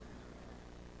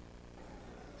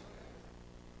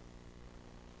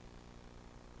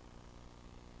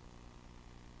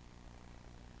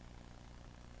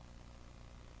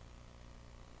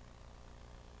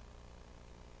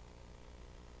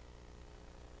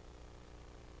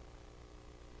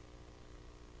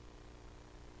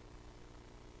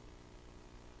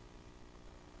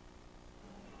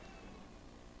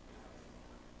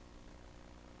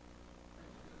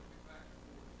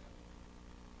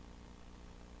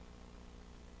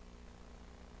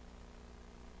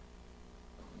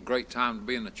great time to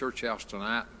be in the church house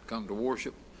tonight, come to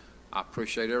worship. I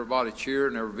appreciate everybody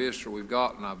cheering, every visitor we've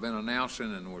got, and I've been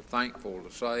announcing, and we're thankful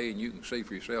to say, and you can see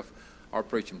for yourself, our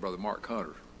preaching brother Mark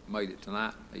Hunter made it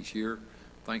tonight. He's here.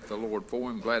 Thank the Lord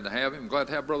for him. Glad to have him. Glad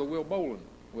to have Brother Will Boland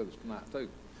with us tonight, too.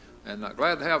 And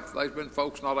glad to have, there's been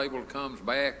folks not able to come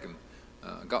back,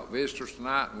 and got visitors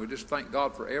tonight, and we just thank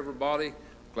God for everybody.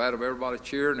 Glad of everybody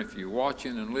cheering. If you're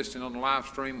watching and listening on the live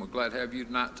stream, we're glad to have you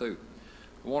tonight, too.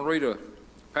 I want to read a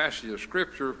passage of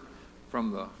Scripture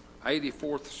from the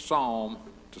 84th Psalm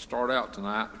to start out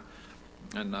tonight.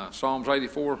 And Psalms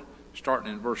 84,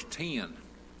 starting in verse 10.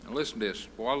 Now listen to this.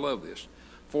 Boy, I love this.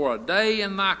 For a day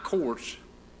in thy courts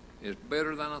is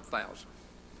better than 1,000.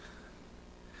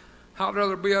 I'd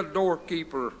rather be a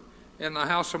doorkeeper in the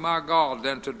house of my God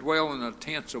than to dwell in the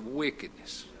tents of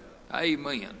wickedness.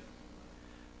 Amen.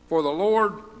 For the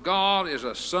Lord God is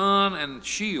a sun and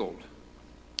shield.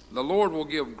 The Lord will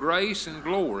give grace and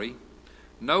glory.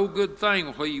 No good thing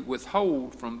will he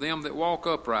withhold from them that walk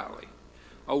uprightly.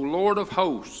 O Lord of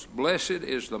hosts, blessed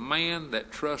is the man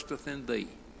that trusteth in thee.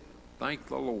 Thank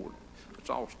the Lord. Let's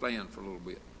all stand for a little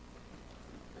bit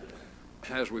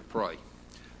as we pray.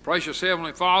 Precious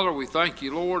Heavenly Father, we thank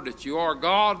you, Lord, that you are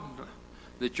God,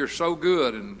 that you're so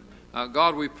good. And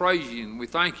God, we praise you and we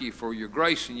thank you for your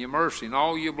grace and your mercy and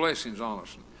all your blessings on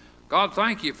us. God,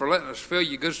 thank you for letting us feel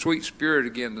your good, sweet spirit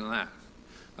again tonight.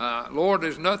 Lord,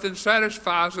 there's nothing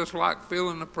satisfies us like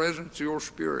feeling the presence of your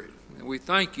spirit. And we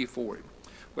thank you for it.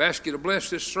 We ask you to bless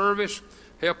this service.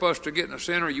 Help us to get in the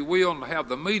center of your will and to have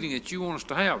the meeting that you want us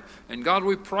to have. And God,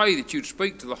 we pray that you'd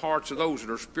speak to the hearts of those that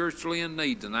are spiritually in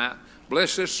need tonight.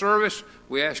 Bless this service.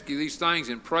 We ask you these things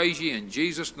and praise you in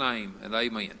Jesus' name, and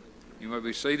amen. You may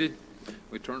be seated.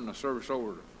 We turn the service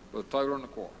over to Brother Taylor and the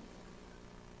choir.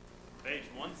 Page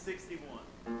 161.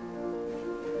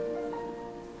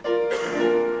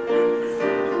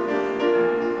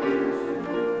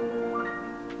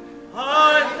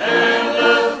 I have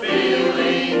a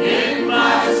feeling in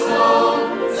my soul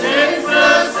since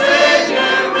the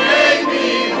Savior made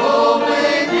me whole.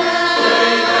 Way down,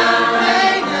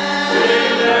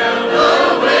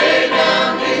 way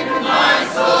down in my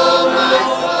soul.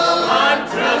 I'm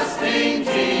trusting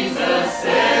Jesus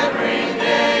every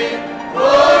day, for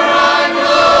I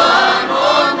know I'm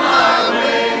on my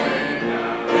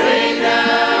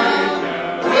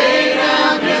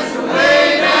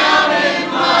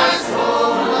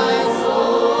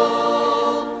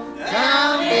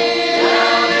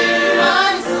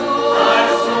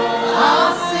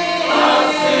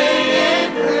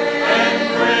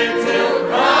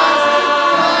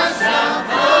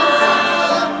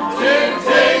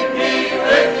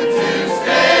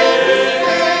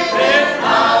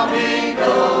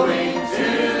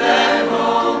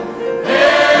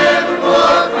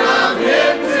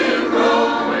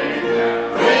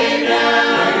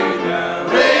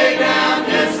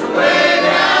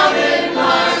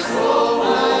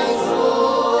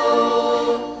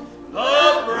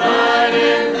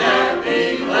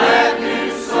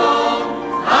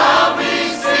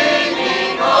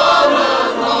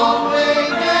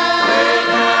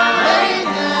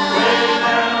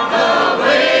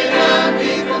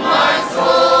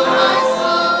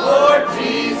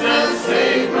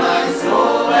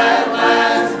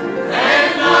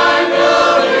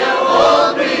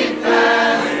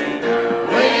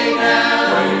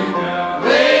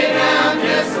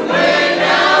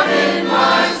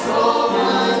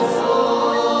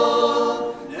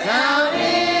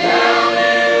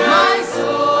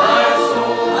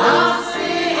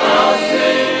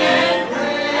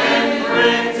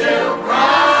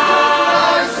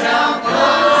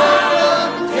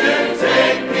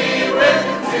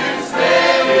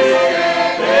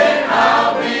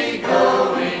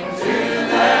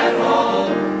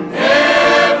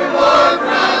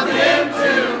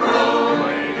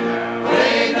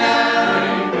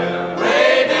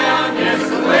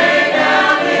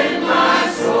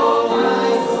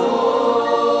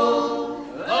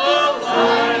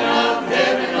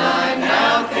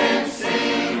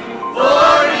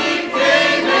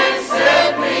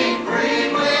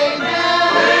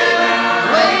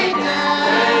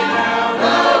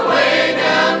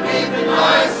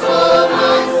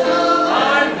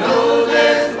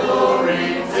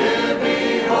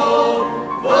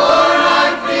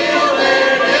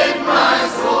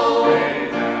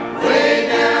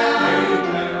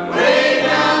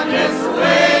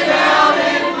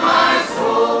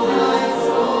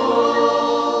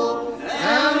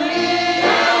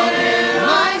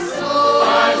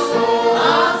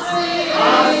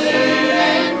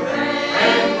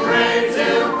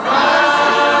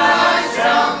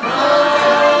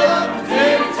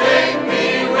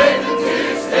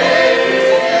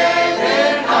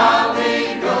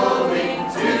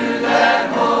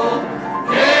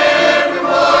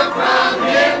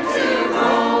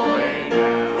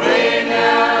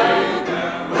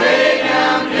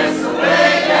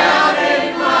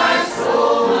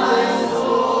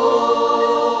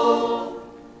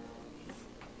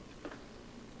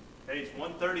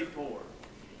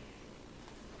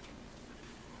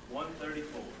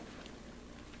 134.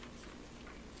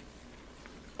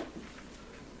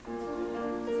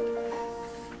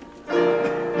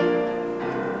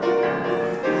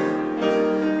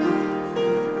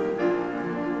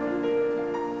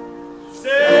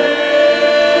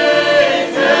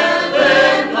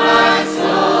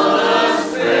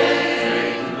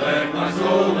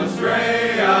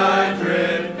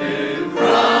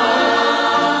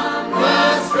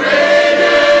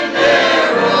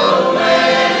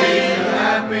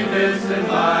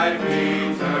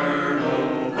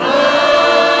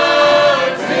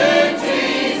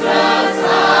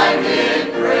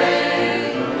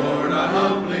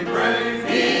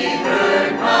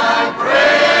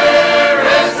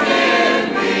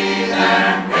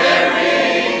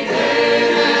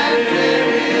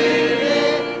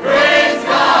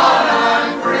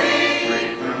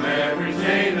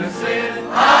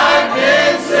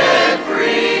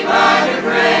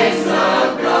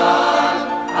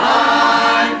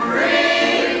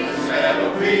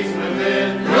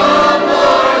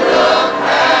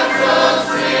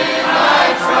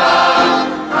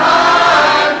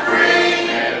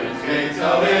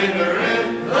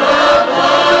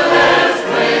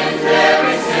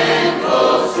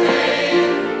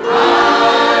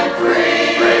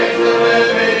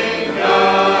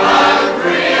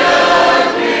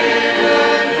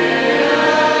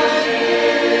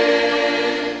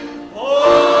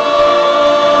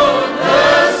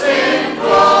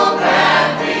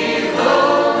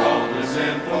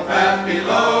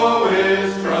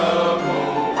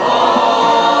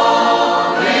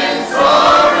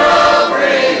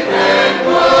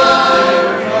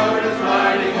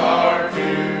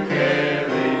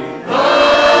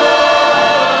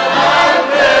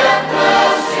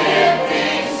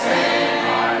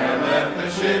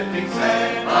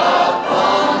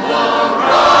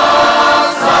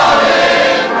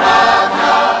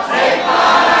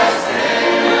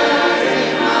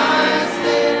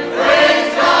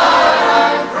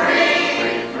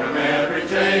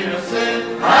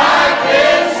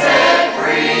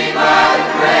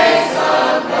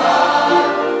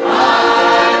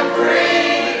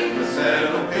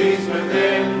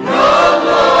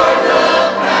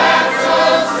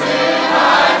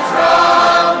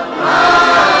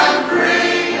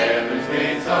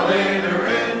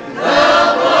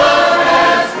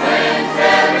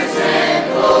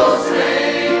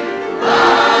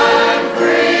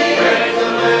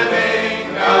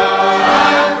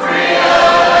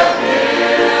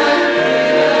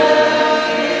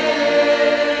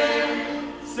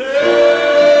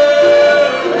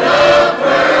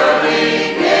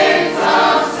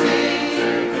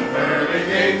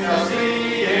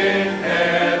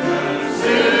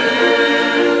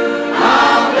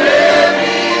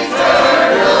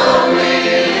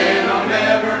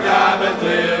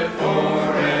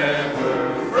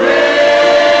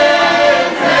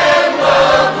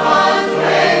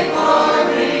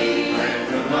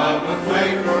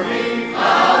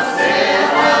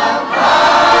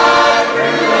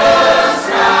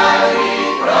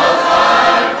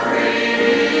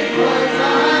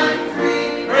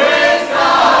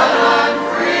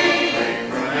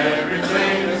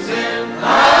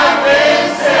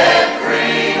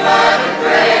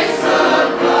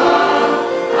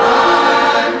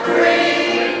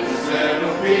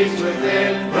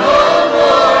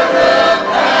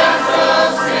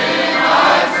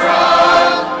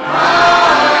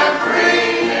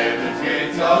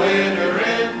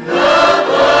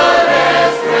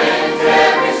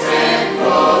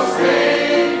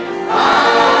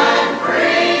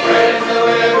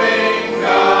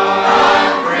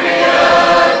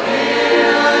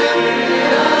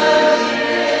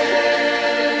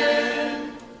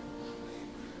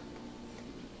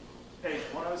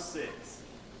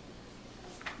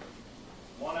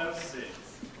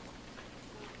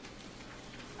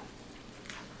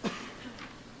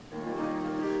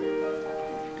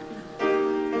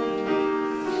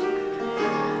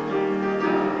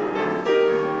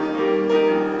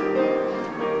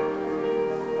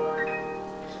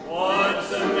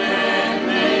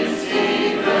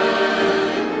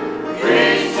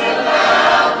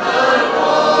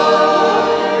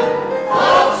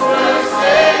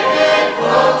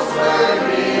 Folks were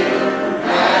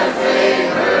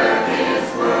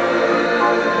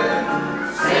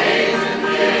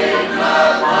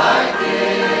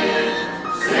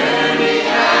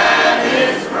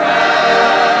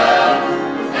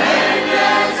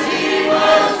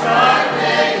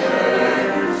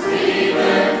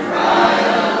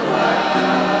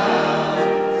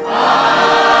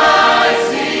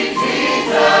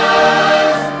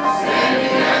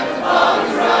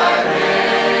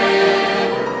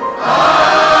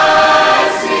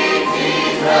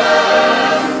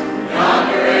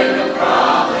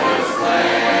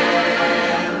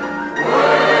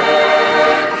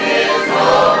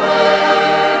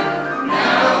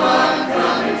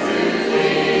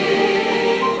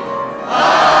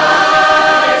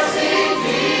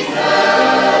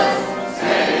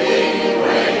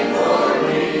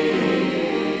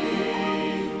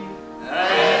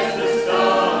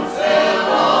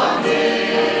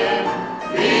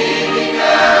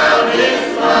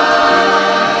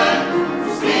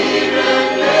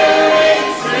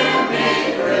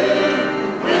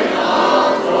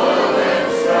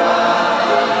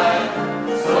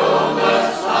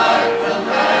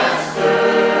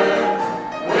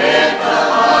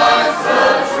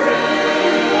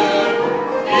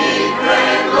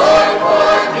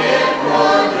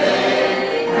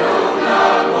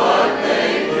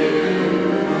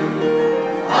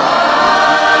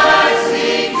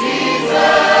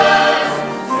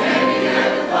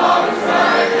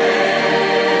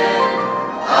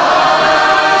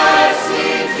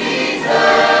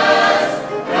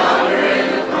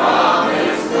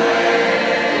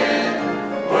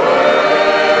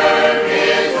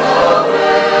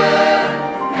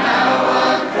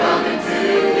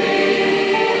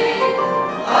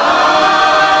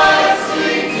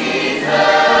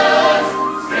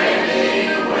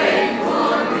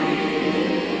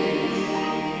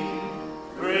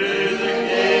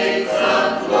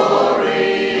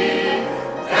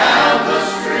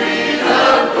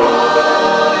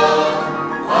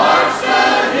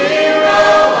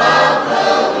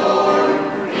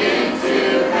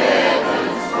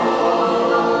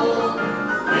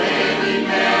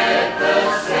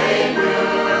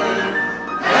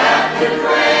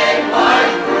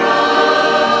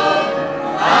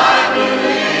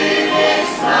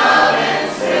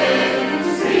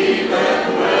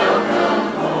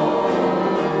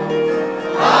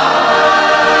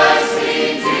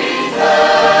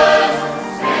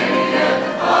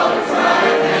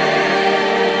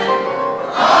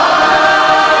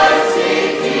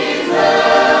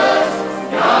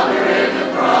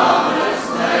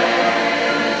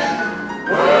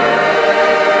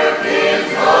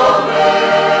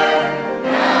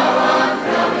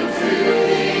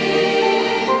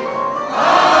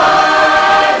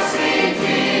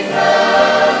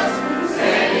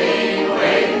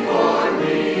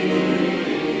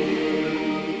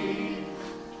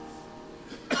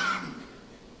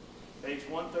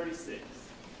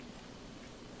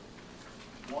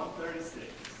 36.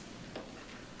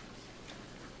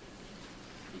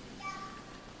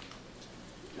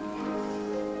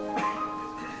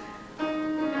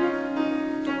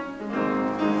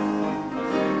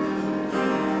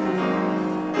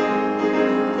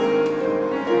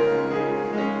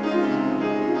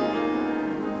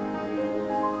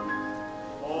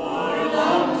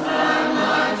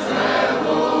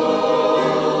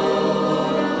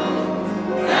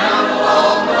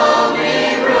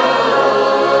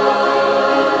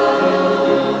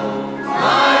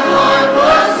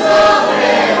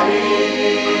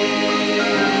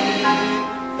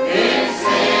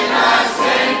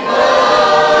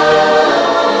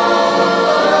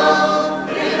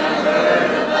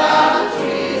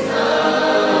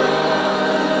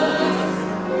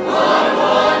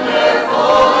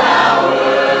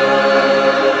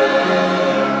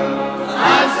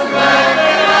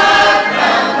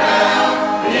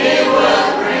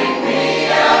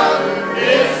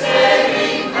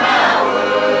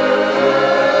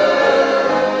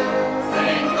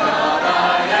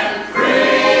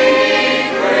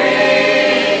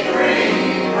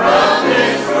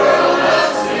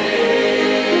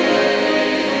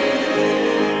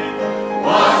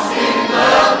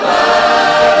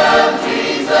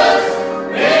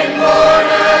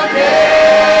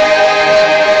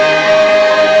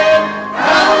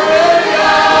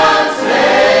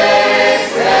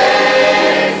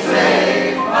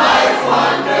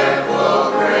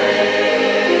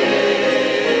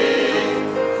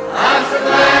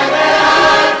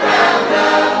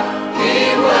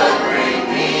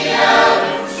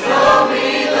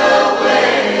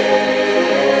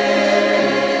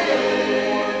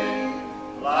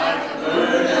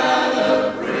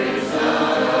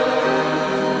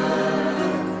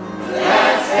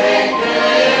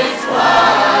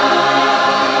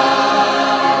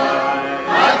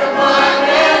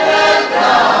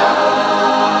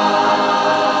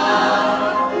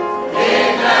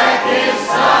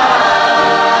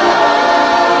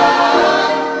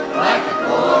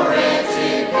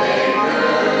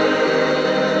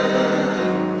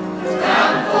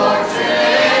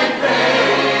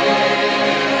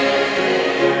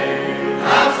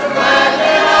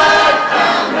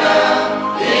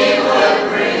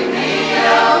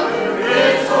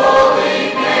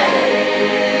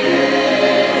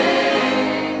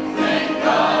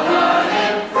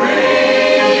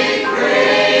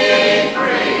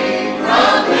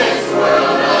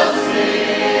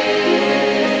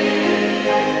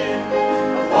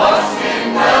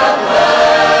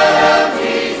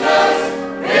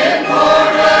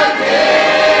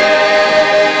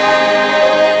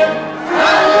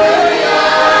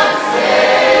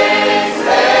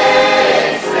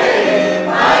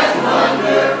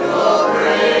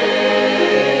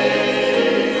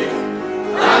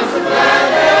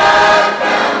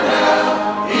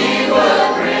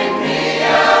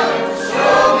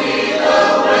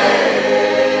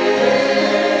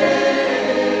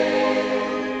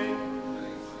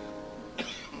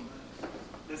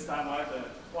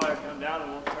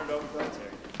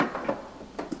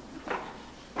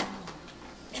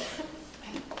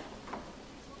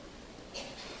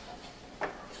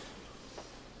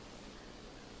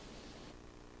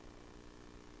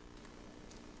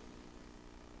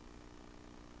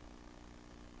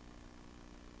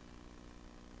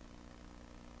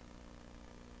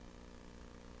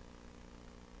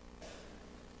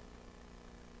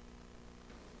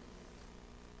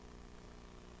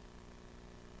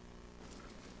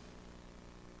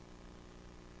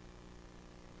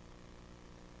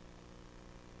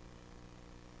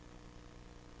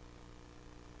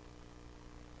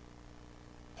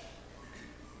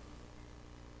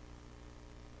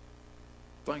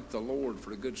 Thank the Lord for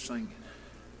the good singing.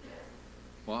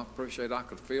 Well, I appreciate I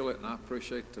could feel it, and I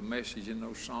appreciate the message in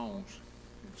those songs.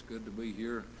 It's good to be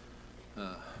here.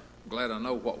 Glad I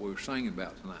know what we were singing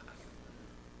about tonight.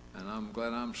 And I'm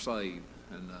glad I'm saved.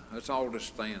 And let's all just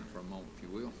stand for a moment, if you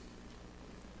will.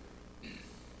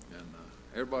 And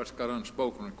everybody's got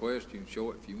unspoken requests. You can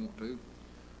show it if you want to.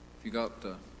 If you got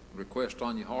a request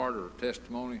on your heart or a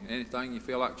testimony, anything you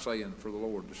feel like saying for the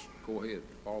Lord, just go ahead.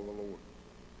 Follow the Lord.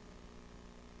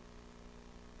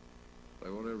 Say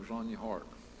whatever's on your heart.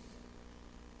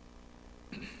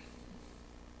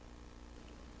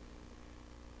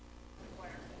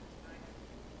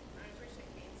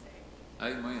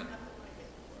 Amen.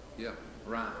 Yeah,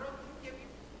 right.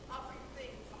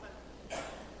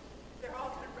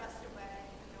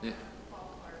 Yeah.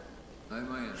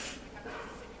 Amen.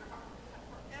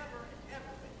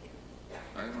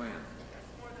 Amen.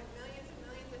 More than millions and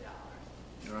millions of dollars.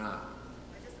 Right.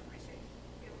 I just appreciate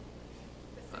you.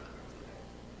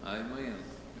 Amen.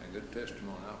 A good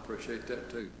testimony. I appreciate that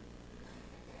too.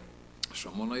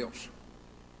 Someone else.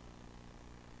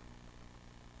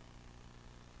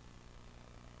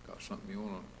 Got something you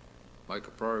want to make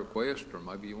a prayer request, or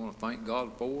maybe you want to thank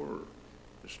God for, or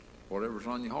just whatever's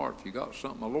on your heart. If you got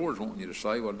something the Lord's wanting you to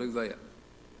say, well, do that.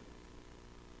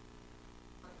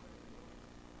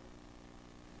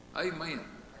 Amen.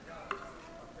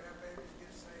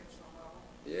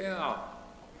 Yeah.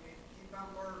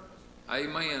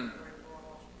 Amen.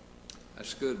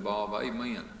 That's good, Bob.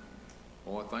 Amen.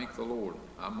 Boy, thank the Lord.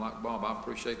 I'm like Bob. I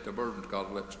appreciate the burdens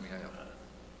God lets me have.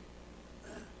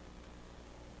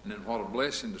 And then what a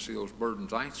blessing to see those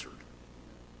burdens answered.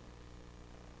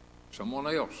 Someone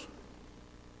else.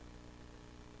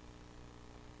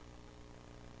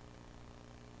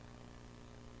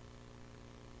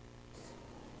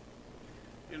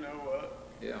 You know what?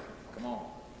 Yeah, come on.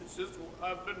 It's just,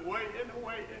 I've been waiting and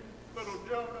waiting. Little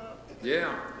Jonah.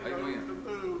 Yeah, amen. To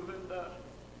move, and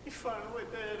he finally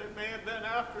did. And man, then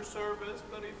after service,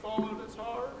 but he followed his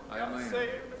heart. Got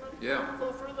saved, and I'm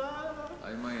thankful for that.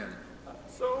 Amen.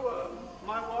 So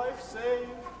my wife saved,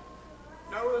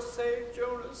 Noah saved,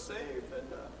 Jonah saved,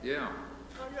 and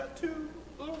I got 2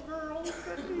 little girls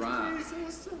that need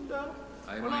Jesus.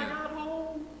 And when I got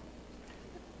home,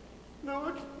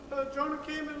 Jonah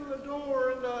came in the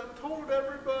door and told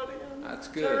everybody. And that's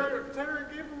good. Tara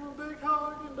gave him a big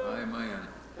hug. And, amen.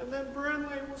 And then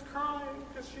Brinley was crying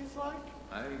because she's like,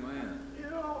 amen. You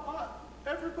know,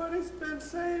 everybody's been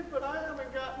saved, but I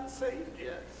haven't gotten saved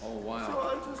yet. Oh, wow. So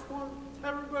I just want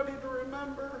everybody to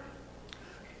remember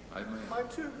my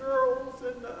 2 girls.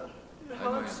 And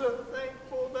I'm so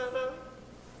thankful that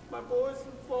my boys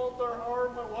have followed their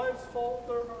heart, my wife's followed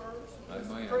their hearts.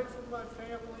 Just pray for my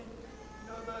family.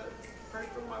 Pray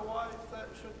for my wife that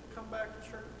should come back to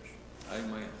church.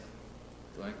 Amen.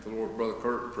 Thank the Lord, Brother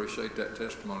Kurt. Appreciate that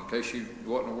testimony. In case you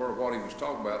wasn't aware of what he was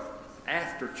talking about,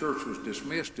 after church was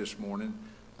dismissed this morning,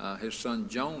 his son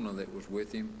Jonah that was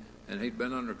with him, and he'd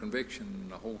been under conviction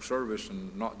the whole service,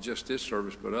 and not just this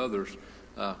service but others.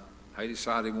 He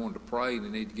decided he wanted to pray and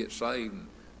he needed to get saved. And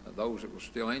those that were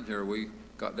still in here, we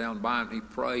got down by him. He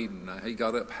prayed and he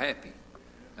got up happy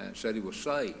and said he was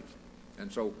saved.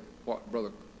 And so what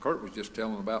Brother Kurt was just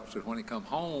telling about, said when he come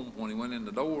home, when he went in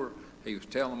the door, he was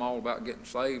telling them all about getting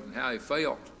saved and how he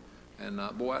felt. And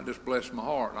boy, that just blessed my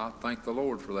heart. And I thank the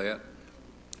Lord for that.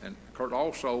 And Kurt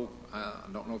also, I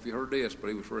don't know if you heard this, but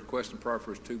he was requesting prayer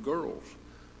for his 2 girls.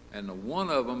 And one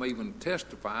of them even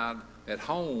testified at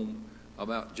home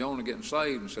about Jonah getting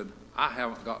saved and said, I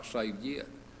haven't got saved yet.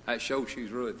 That shows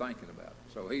she's really thinking about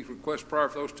it. So he requested prayer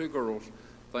for those 2 girls.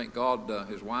 Thank God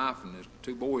his wife and his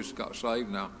 2 boys got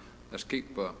saved. Now, let's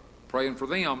keep praying for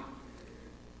them,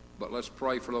 but let's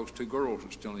pray for those 2 girls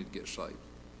that still need to get saved.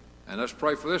 And let's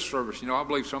pray for this service. You know, I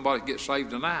believe somebody gets saved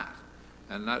tonight,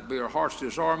 and that'd be our heart's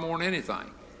desire more than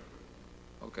anything.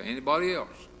 Okay, anybody else?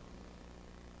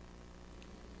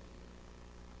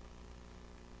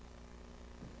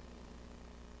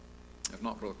 If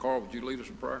not, Brother Carl, would you lead us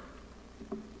in prayer?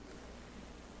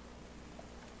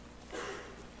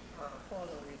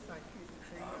 Father, we thank you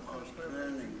for Most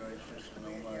and gracious and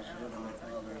almighty Heavenly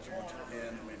Father, as once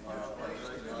again we find a place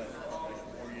tonight, Father,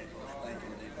 before you, just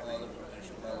thanking thee, Father, for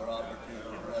this another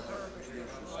opportunity, brother, to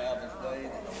choose the Sabbath day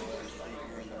that you let us be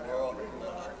here in the world, and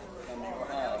let us come to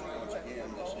your house once again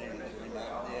this evening, that we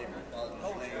might be able, Father,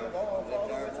 to sing,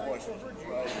 lift our voices and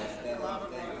praise and stand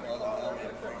and thank you, Father, how we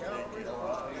appreciate you,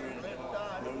 Holy Spirit,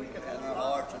 move in our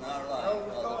hearts and our lives,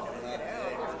 Father, that we might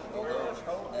be able to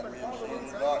know that we in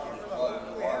the darkness, Father,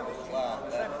 the marvelous light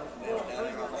that lives down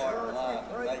in our heart and life,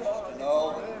 and makes us to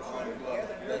know that we're going to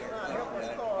a better country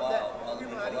after a while, Father, we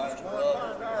realize the love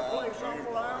of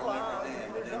God,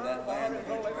 and in that land in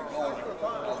which we're going,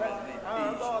 Father, to be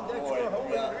peace and joy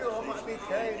throughout this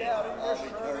nation. All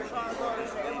we turn to you, Lord,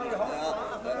 is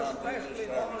now, that unto you the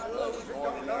service, bless the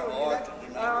Lord in our hearts, and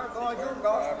do not God, your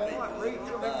gospel might reach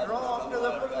them and draw them to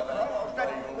the foot of the cross, that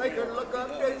they can look up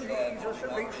to Jesus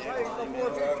and be saved before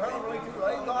it's eternally too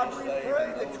late. God, we pray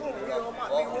that your will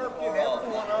might be worked in every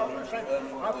one of us. And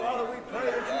our Father, we pray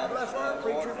that you bless our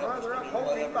preacher brother,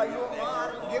 uphold him by your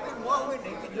mind, and give him what we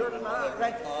need here tonight.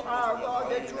 That our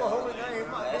God, that your holy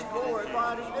name might be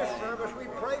glorified in this service. We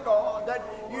pray, God, that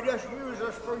you just use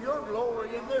us for your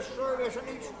glory in this service and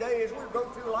each day as we go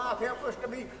through life. Help us to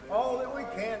be all that we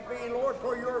can be, Lord,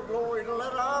 for your glory, to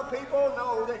let our people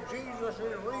know that Jesus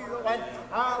is real. And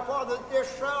our Father, this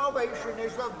salvation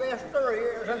is the best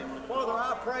there is. And Father,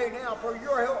 I pray now for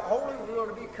your holy will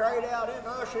to be carried out in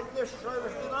us in this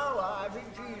service in our lives.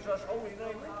 In Jesus' holy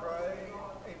name we pray.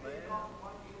 Amen.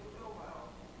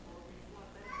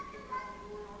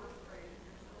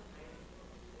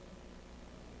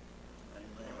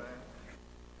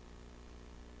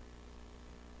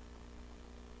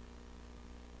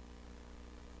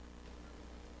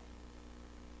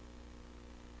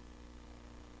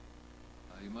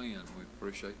 Amen. We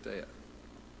appreciate that.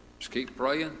 Just keep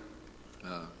praying.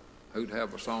 Who'd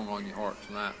have a song on your heart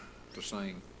tonight to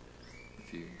sing?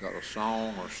 If you got a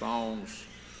song or songs,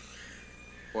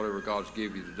 whatever God's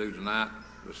give you to do tonight,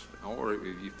 or if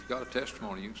you've got a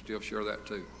testimony, you can still share that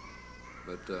too.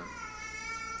 But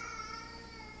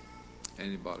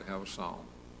anybody have a song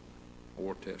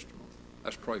or testimony?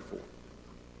 Let's pray for them.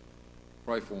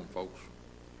 Pray for them, folks.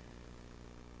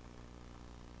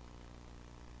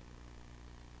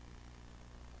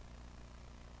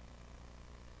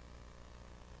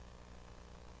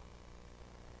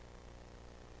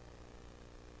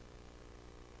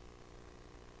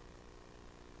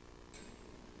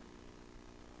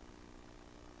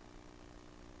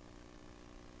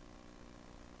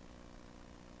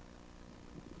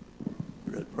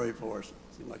 Pray for us. It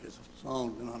seems like it's a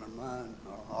song's been on our mind,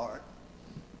 our heart,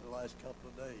 for the last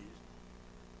couple of days.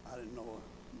 I didn't know if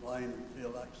Blaine would feel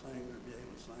like singing or be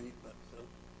able to sing it, but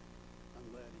I'm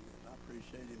glad he did. I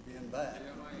appreciate him being back.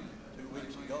 2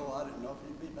 weeks ago, I didn't know if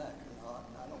he'd be back or not,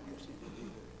 and I don't guess he did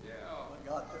either. But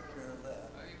God took care of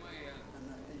that. Amen. And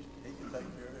he can take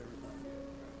care of everything.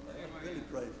 But really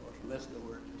pray for us. Listen to the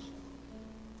words.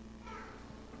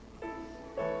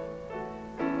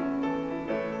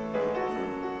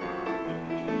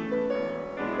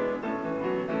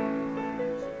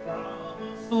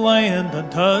 Land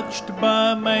untouched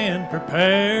by man,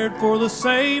 prepared for the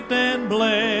saved and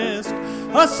blessed.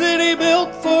 A city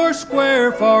built four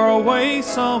square, far away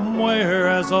somewhere,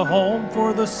 as a home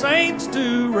for the saints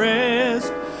to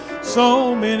rest.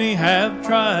 So many have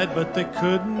tried, but they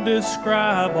couldn't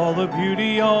describe all the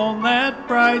beauty on that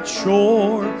bright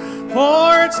shore.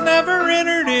 For it's never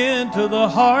entered into the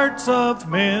hearts of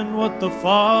men what the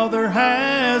Father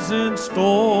has in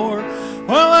store.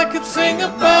 Well, I could sing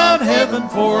about heaven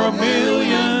for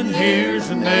 1,000,000 years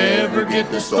and never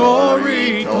get the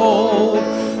story told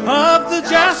of the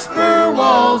jasper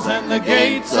walls and the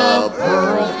gates of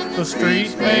pearl, the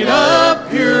streets made of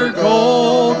pure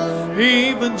gold.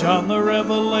 Even John the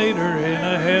Revelator in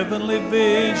a heavenly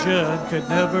vision could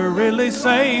never really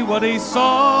say what he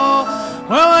saw.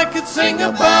 Well, I could sing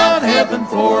about heaven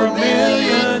for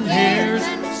 1,000,000 years,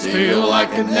 still I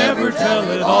could never tell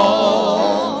it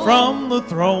all. From the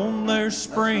throne there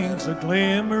springs a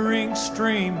glimmering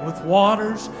stream with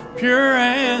waters pure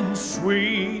and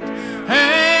sweet,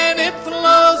 and it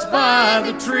flows by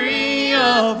the tree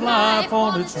of life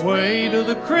on its way to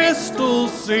the crystal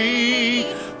sea.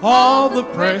 All the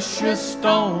precious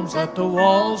stones that the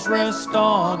walls rest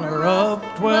on are of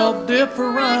 12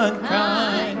 different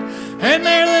kinds, and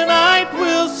there the night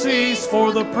will cease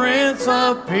for the Prince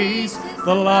of Peace,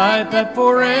 the light that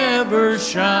forever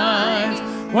shines.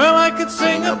 Well, I could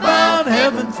sing about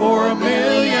heaven for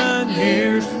 1,000,000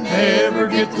 years and never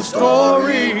get the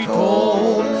story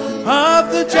told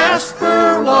of the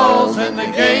jasper walls and the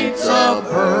gates of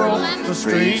pearl, the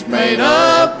streets made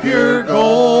of pure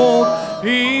gold.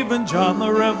 Even John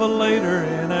the Revelator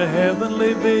in a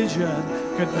heavenly vision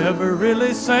could never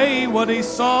really say what he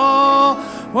saw.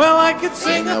 Well, I could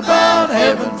sing about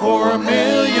heaven for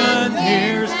 1,000,000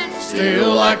 years,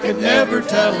 still I could never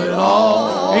tell it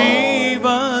all.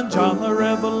 Even John the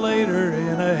Revelator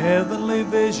in a heavenly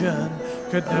vision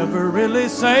could never really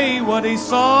say what he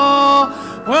saw.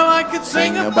 Well, I could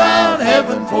sing about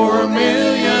heaven for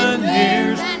 1,000,000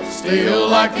 years,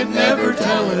 still I could never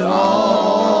tell it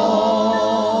all.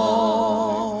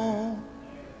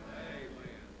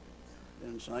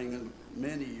 Been singing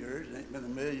many years. It ain't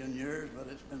been 1,000,000 years, but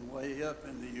it's been way up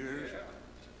in the years.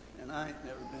 And I ain't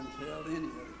never been told any of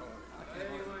it. I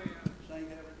can't sing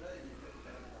every day. You get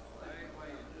that all.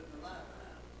 It's in the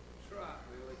lifetime. That's right,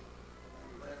 Billy.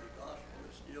 I'm glad the gospel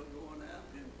is still going out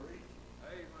and being preached.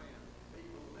 Amen.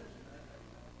 People listen to that.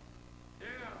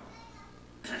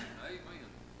 Yeah. Amen.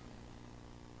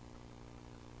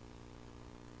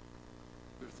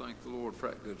 We thank the Lord for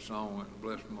that good song. It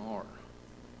blessed my heart.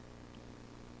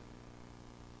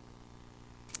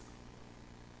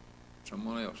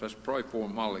 Someone else. Let's pray for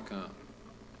him while they come.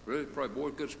 Really pray. Boy,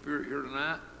 good spirit here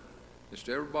tonight. It's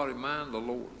to everybody mind the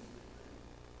Lord.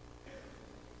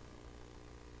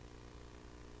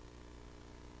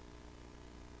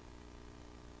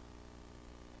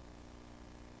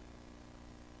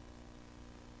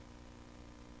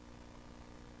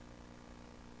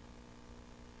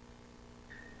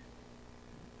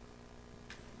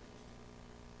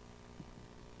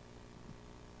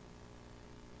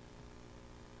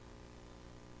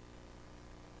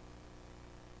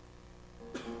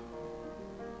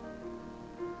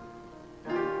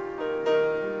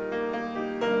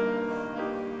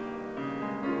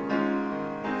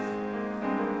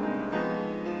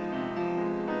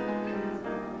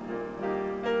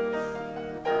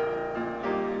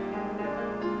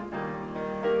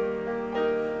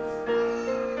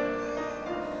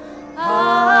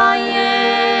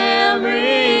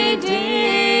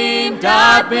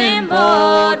 I've been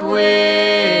bought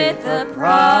with a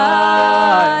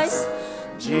price.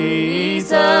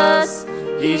 Jesus,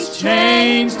 He's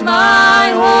changed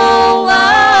my whole life.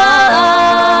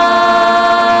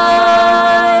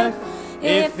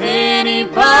 If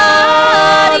anybody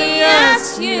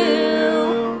asks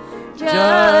you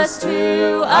just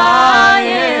who I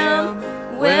am,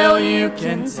 well, you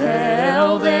can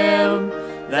tell them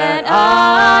that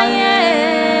I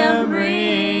am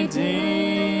redeemed.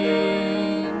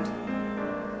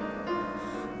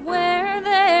 Where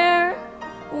there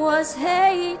was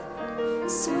hate,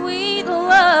 sweet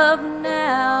love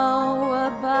now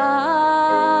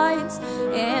abides.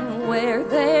 And where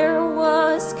there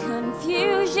was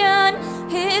confusion,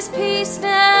 His peace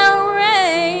now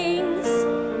reigns.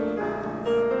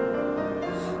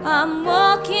 I'm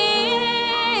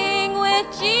walking with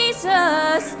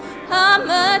Jesus. I'm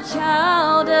a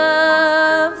child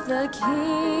of the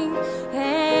King,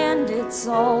 and it's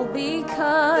all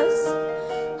because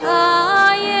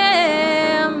I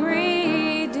am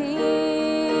redeemed.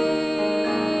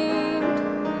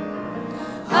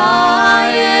 I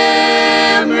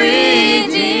am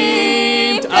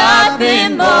redeemed. I've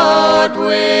been bought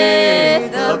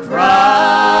with a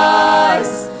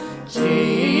price.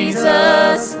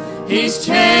 Jesus, He's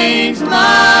changed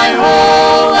my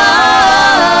whole life.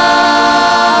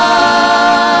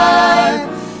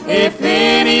 If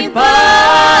anybody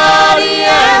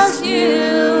asks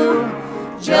you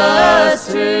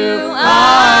just who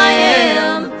I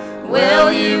am,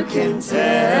 well, you can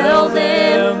tell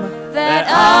them that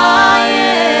I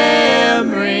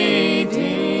am redeemed.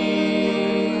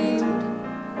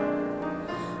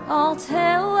 I'll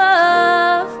tell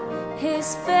of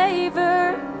His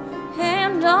favor,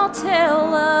 and I'll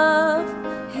tell of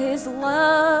His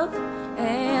love,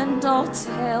 and I'll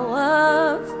tell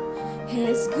of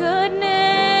His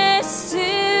goodness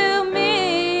to me.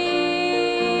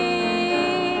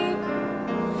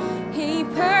 He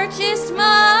purchased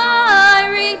my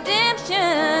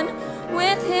redemption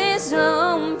with His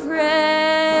own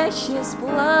precious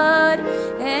blood,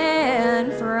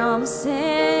 and from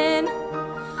sin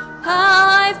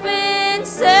I've been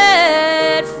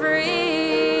set free.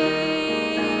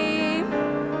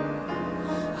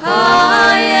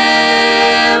 I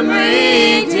am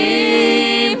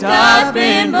redeemed. I've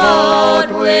been bought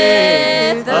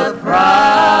with a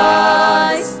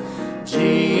price.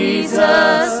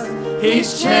 Jesus,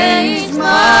 He's changed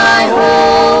my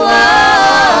whole life.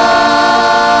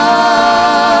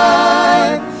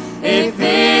 If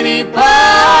anybody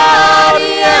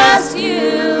asks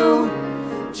you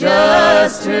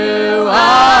just who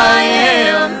I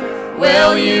am,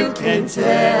 well, you can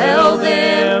tell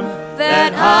them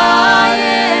that I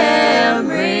am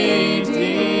redeemed.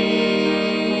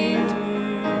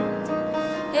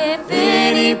 If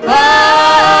anybody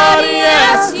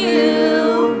asks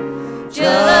you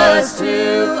just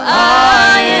who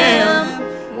I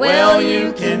am, well,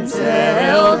 you can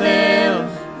tell them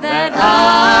that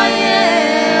I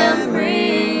am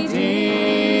redeemed.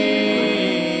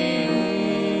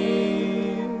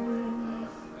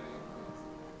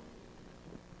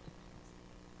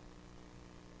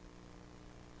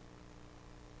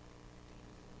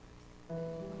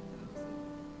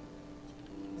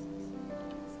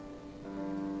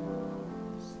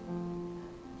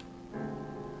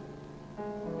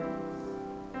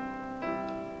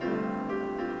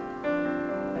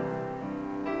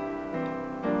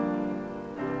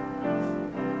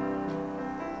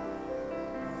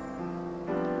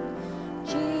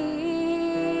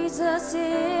 Jesus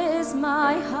is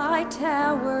my high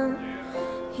tower.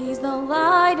 He's the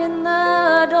light in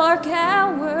the dark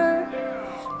hour.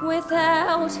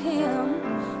 Without Him,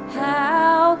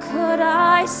 how could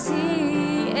I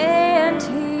see? And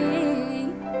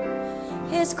He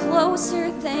is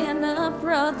closer than a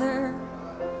brother.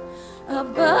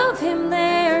 Above Him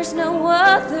there's no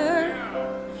other.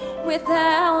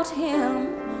 Without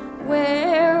Him,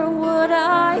 where would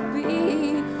I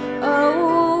be?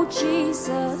 Oh,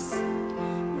 Jesus,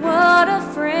 what a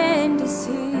friend is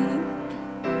He.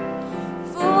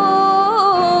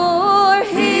 For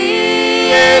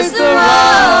He is the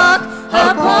rock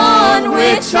upon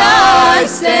which I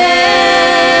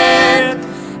stand.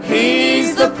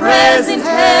 He's the present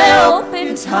help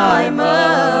in time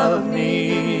of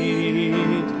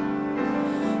need.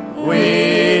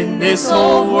 When this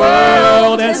whole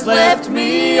world has left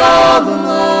me all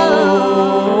alone,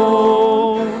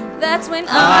 that's when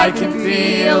I can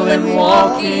feel Him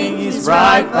walking. He's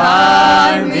right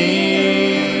by me.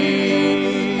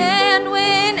 And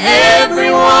when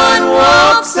everyone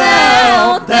walks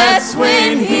out, that's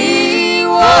when He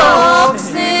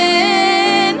walks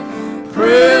in.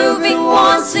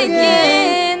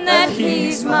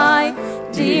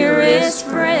 dearest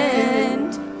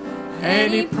friend.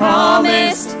 And he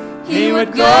promised he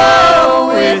would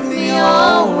go with me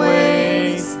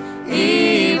always,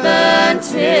 even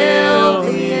till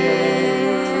the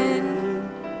end.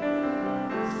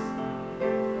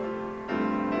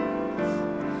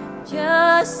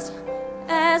 Just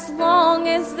as long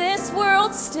as this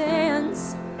world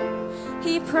stands,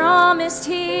 he promised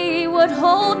he would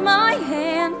hold my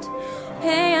hand,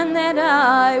 and that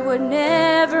I would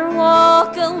never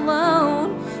walk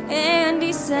alone. And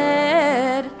he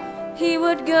said he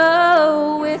would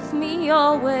go with me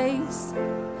always,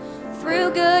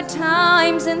 through good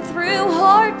times and through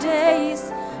hard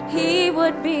days. He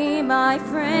would be my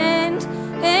friend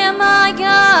and my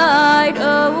guide.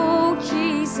 Oh,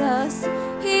 Jesus,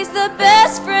 he's the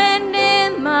best friend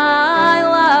in my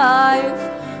life.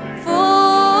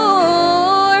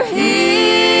 For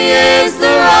he is the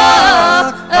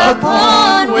rock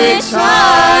upon which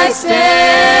I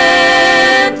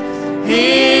stand.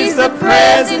 He's the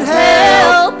present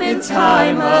help in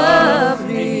time of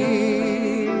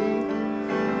need.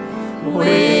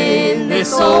 When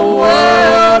this old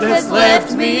world has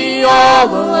left me all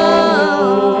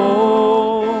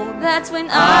alone, that's when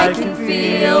I can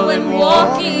feel him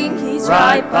walking, he's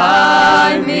right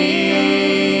by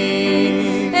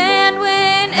me. And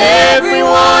when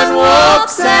everyone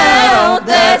walks out,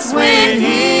 that's when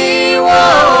he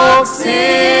walks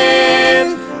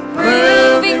in,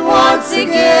 proving once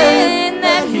again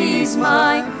that he's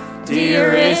my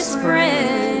dearest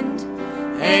friend.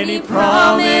 And he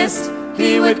promised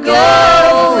he would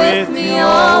go with me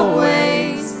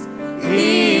always,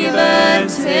 even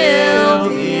till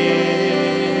the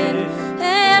end.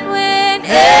 And when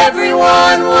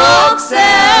everyone walks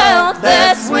out,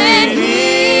 that's when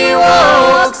he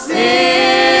walks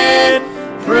in,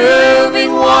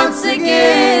 proving once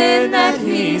again that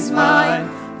he's my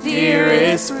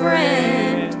dearest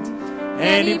friend.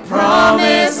 And he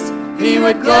promised he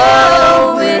would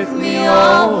go with me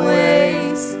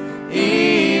always,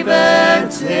 even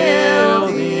till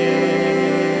the end.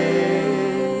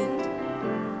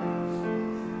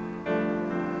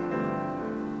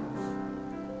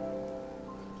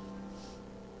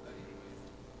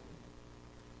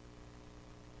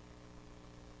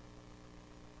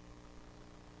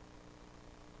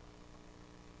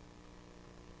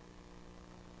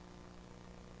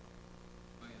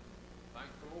 Thank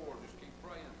the Lord. Just keep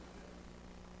praying.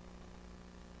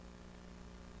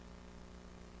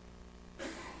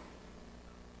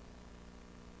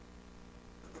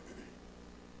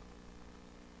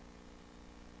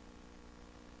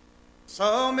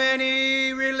 So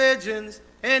many religions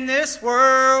in this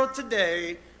world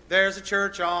today. There's a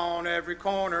church on every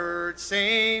corner, it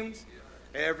seems.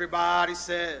 Everybody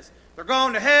says they're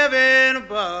going to heaven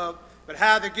above, but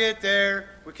how they get there,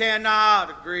 we cannot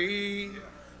agree.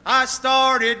 I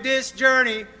started this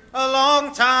journey a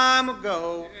long time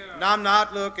ago, and I'm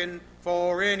not looking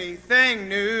for anything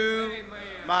new.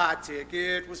 My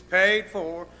ticket was paid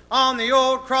for on the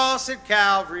old cross at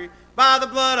Calvary. By the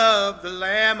blood of the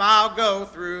Lamb I'll go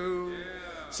through.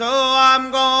 So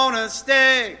I'm gonna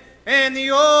stay in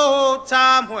the old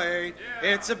time way.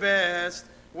 It's the best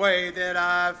way that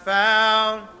I've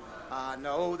found. I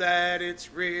know that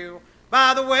it's real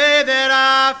by the way that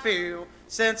I feel,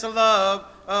 since the love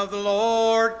of the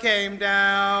Lord came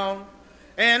down.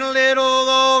 In a little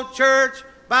old church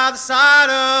by the side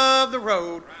of the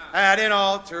road, at an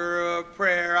altar of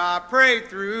prayer I prayed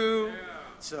through.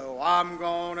 So I'm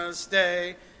gonna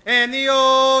stay in the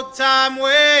old time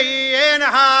way, and I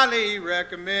highly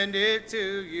recommend it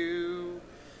to you.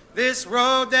 This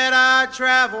road that I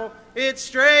travel, it's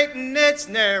straight and it's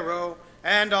narrow,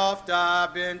 and oft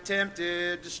I've been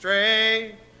tempted to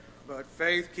stray. But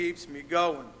faith keeps me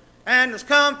going, and there's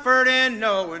comfort in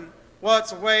knowing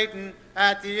what's awaiting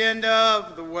at the end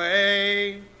of the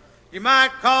way. You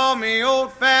might call me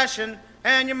old-fashioned,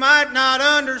 and you might not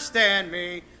understand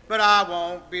me, but I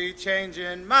won't be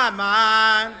changing my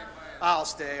mind. I'll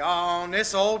stay on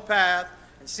this old path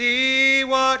and see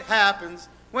what happens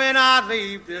when I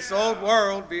leave this old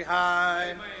world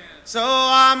behind. So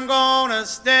I'm gonna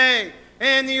stay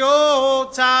in the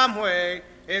old time way.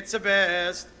 It's the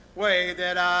best way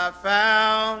that I've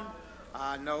found.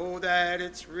 I know that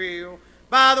it's real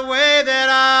by the way that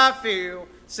I feel,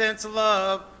 since the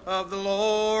love of the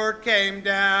Lord came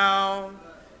down.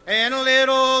 In a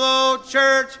little old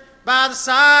church by the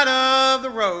side of the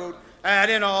road, at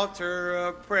an altar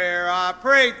of prayer I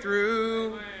prayed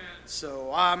through.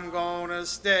 So I'm gonna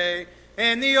stay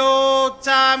in the old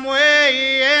time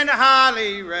way, and I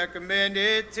highly recommend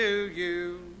it to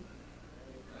you.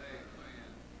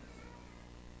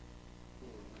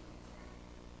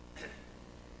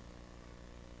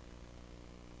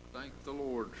 Thank the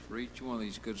Lord for each one of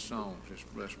these good songs.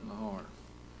 Just bless my heart.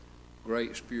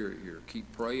 Great spirit here.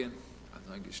 Keep praying. I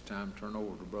think it's time to turn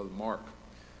over to Brother Mark.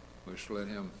 We'll just let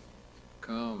him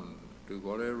come and do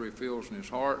whatever he feels in his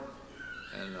heart.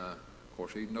 And, of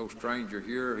course, he's no stranger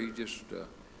here. He just,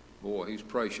 boy, he's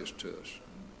precious to us.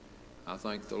 I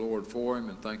thank the Lord for him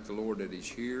and thank the Lord that he's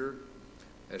here.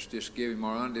 Let's just give him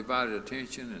our undivided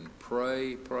attention and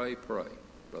pray, pray, pray.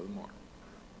 Brother Mark.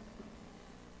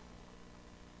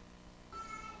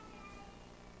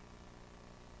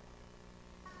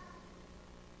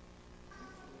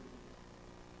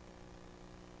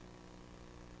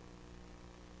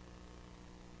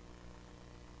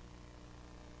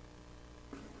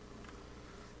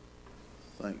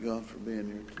 Thank God for being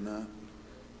here tonight.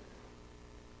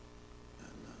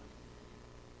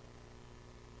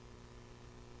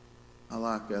 I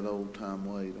like that old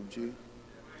time way, don't you?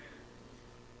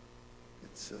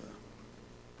 It's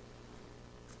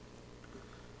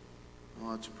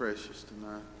it's precious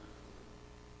tonight.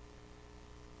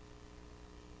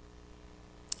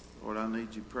 Lord, I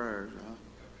need your prayers.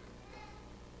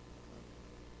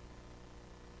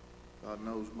 God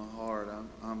knows my heart.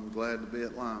 I'm glad to be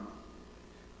at Lima.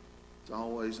 It's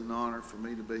always an honor for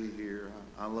me to be here.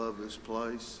 I love this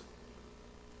place.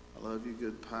 I love you,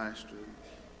 good pastor.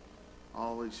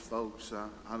 All these folks,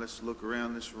 I just look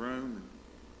around this room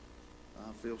and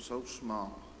I feel so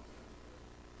small.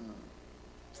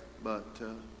 But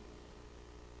the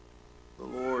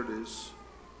Lord is,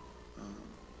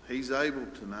 He's able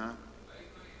tonight.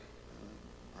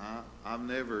 I've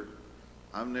never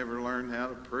learned how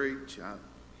to preach.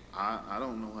 I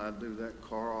don't know how to do that,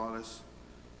 Carl. I just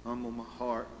humble my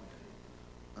heart.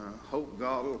 Hope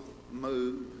God will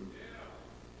move.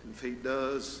 And if He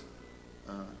does,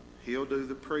 He'll do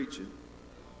the preaching.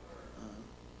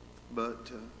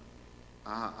 But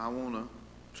I want to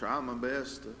try my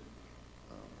best to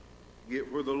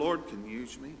get where the Lord can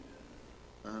use me.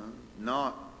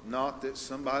 Not that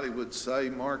somebody would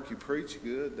say, Mark, you preach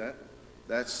good.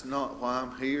 That's not why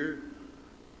I'm here.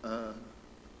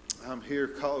 I'm here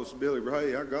because Billy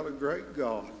Ray, I got a great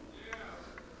God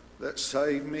that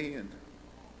saved me and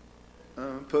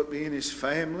put me in His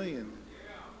family and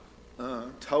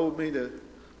told me to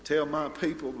tell my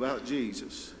people about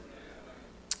Jesus.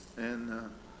 And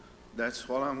that's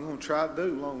what I'm going to try to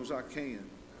do as long as I can.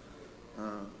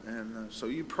 So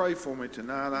you pray for me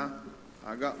tonight.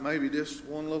 I got maybe just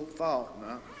one little thought.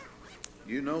 Now,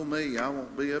 you know me, I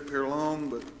won't be up here long,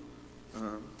 but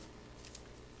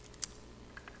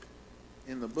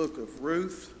in the book of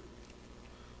Ruth,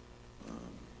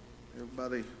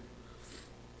 everybody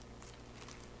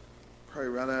pray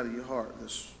right out of your heart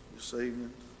this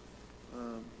evening.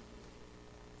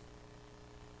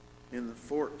 In the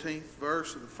 14th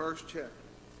verse of the first chapter.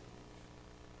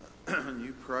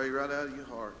 You pray right out of your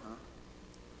heart.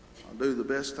 I'll do the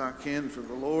best I can for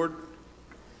the Lord.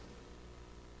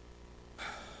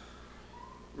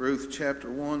 Ruth chapter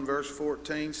 1 verse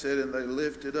 14 said, and they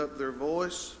lifted up their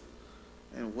voice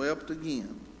and wept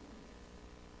again.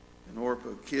 And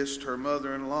Orpah kissed her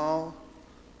mother-in-law,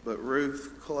 but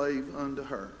Ruth clave unto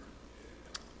her.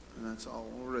 And that's all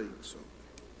we'll read. So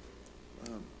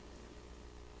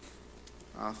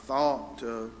I thought,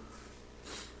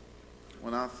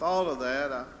 when I thought of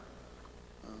that, I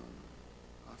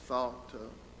thought,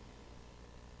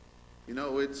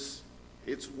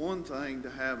 it's one thing to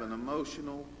have an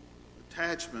emotional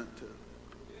attachment to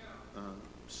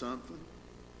something.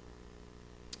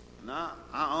 And I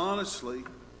honestly,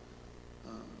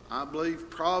 I believe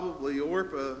probably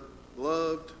Orpah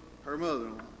loved her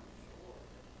mother-in-law.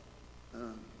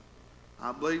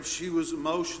 I believe she was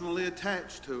emotionally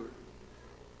attached to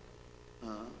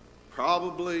her.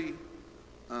 Probably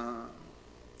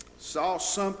saw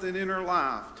something in her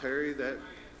life, Terry, that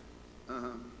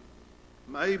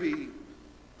maybe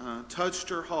touched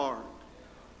her heart.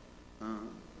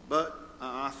 But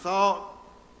I thought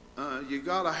you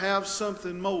got to have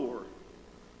something more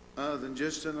than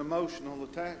just an emotional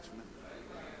attachment.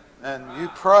 And you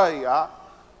pray,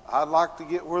 I'd like to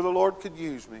get where the Lord could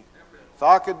use me. If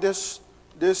I could just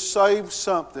save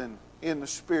something in the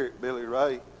spirit, Billy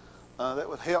Ray, that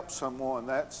would help someone.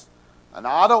 And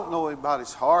I don't know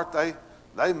anybody's heart. They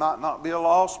might not be a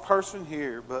lost person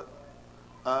here, but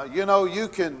you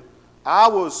can. I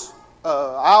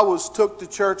was took to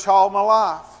church all my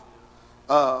life,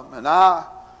 and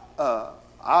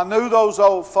I knew those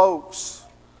old folks,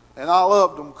 and I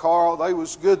loved them, Carl. They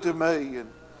was good to me,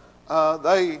 and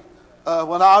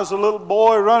when I was a little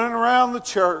boy running around the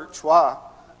church,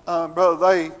 brother,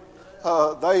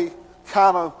 they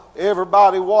kind of,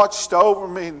 everybody watched over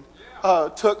me and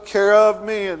took care of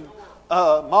me, and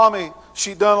Mommy,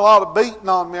 she done a lot of beating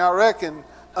on me, I reckon.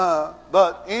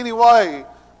 But anyway,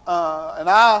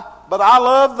 but I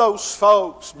love those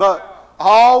folks. But I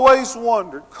always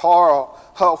wondered, Carl,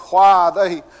 why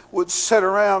they would sit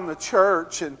around the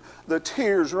church and the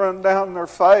tears run down their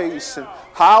face. And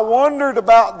I wondered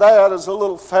about that as a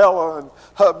little fella. And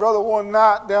brother, one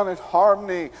night down at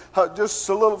Harmony, just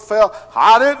a little fella,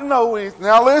 I didn't know anything.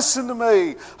 Now listen to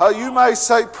me. You may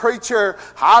say, preacher,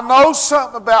 I know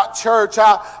something about church.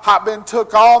 I've been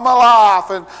took all my life,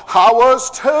 and I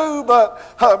was too.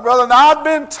 But brother, I'd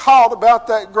been taught about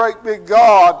that great big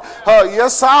God.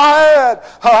 Yes, I had.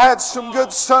 I had some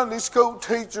good Sunday school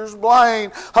teachers,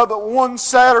 Blaine. But one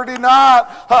Saturday night,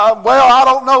 well, I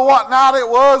don't know what night it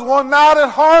was. One night at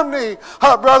Harmony,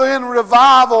 brother, in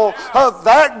revival,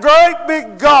 that great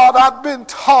big God I'd been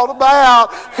taught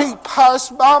about, He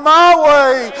passed by my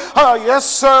way. Yes,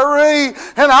 sirree.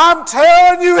 And I'm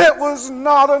telling you, it was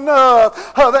not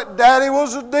enough that Daddy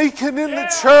was a deacon in the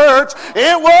church.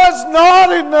 It was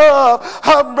not enough,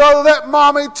 brother, that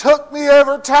Mommy took me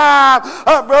every time.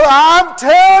 Brother, I'm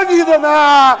telling you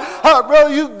tonight,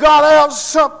 brother, you got out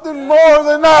something more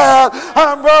than that.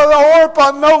 Brother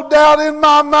Orpah, no doubt in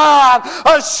my mind,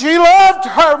 she loved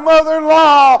her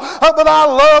mother-in-law, but I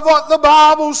love what the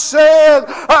Bible said.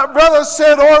 Brother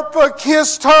said Orpah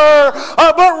kissed her,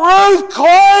 but Ruth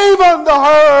clave unto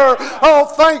her. Oh,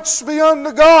 thanks be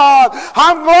unto God.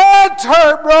 I'm glad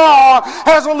Turbraw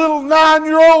has a little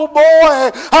 9-year-old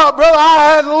boy. Brother,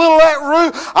 I had a little that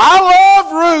Ruth. I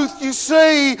love Ruth, you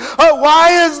see.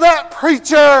 Why is that,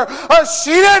 preacher?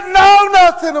 She didn't know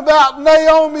nothing about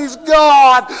Naomi's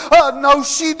God. No,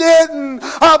 she didn't.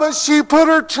 But she put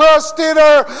her trust in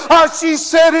her. She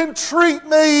said, entreat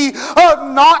me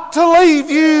not to leave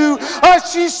you.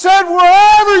 She said,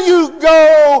 wherever you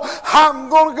go, I'm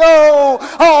going to go.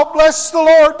 Oh, bless the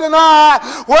Lord tonight.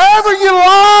 Wherever you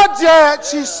lodge at,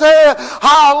 she said,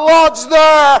 I'll lodge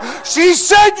there. She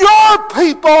said, your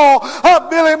people,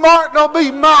 Billy Martin, will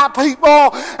be my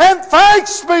people. And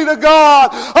thanks be to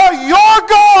God, your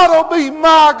God will be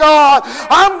my God.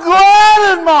 I'm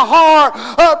glad in my heart,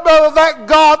 brother, that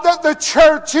God that the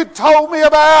church had told me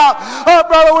about,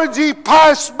 brother, when He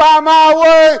passed by my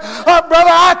way, brother,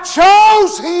 I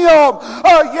chose Him.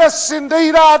 Yes,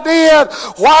 indeed I did.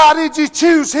 Why did you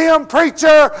choose Him,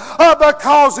 preacher?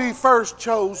 Because He first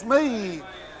chose me.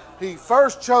 He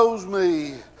first chose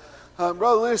me.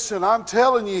 Brother, listen, I'm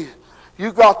telling you,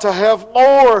 you got to have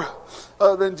more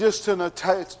than just an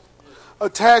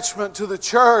attachment to the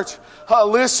church.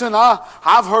 Listen,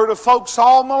 I've heard of folks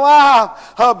all my life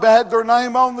had their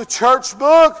name on the church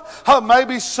book,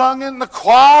 maybe sung in the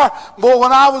choir. Boy,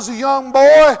 when I was a young boy,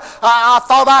 I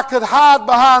thought I could hide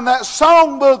behind that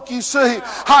songbook, you see.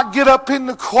 I'd get up in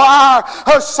the choir,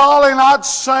 Solly, and I'd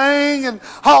sing, and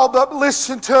but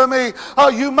listen to me.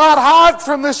 You might hide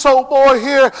from this old boy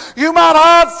here. You might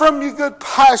hide from your good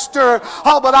pastor.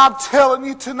 But I'm telling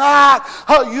you tonight,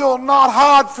 you'll not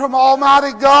hide from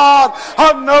Almighty God.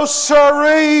 No, sir.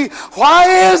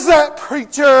 Why is that,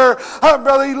 preacher?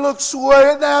 Brother, He looks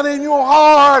way down in your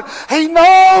heart. He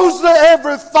knows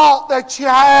every thought that you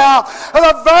have.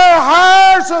 The very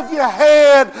hairs of your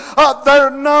head,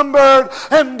 they're numbered.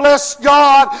 And bless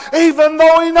God, even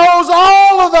though He knows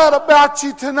all of that about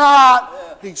you tonight,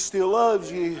 He still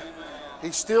loves you.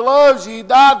 He still loves you. He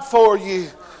died for you.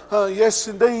 Yes,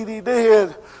 indeed, He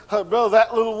did. Brother,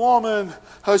 that little woman,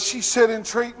 she said,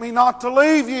 entreat me not to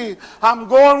leave you. I'm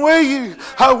going with you.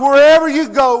 Wherever you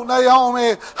go,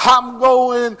 Naomi, I'm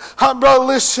going. Brother,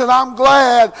 listen, I'm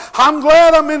glad. I'm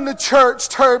I'm in the church,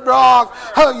 Terry Brock.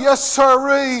 Yes,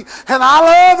 sirree. And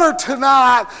I love her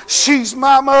tonight. She's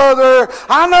my mother.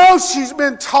 I know she's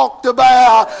been talked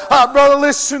about. Brother,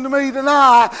 listen to me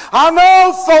tonight. I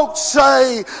know folks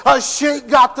say she ain't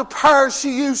got the power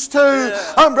she used to.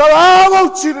 Brother, I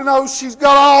want you to know she's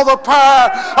got all the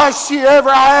power she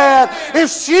ever had.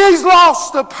 If she's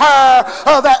lost the power,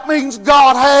 that means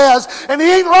God has. And He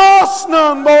ain't lost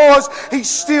none, boys. He's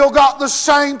still got the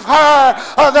same power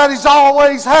that He's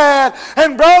always had.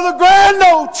 And Brother Grand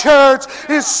Old Church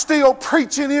is still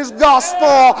preaching His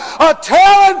gospel,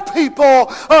 telling people,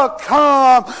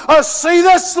 come, see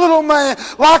this little man,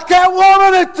 like that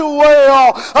woman at the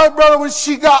well. Brother, when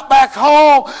she got back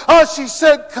home, she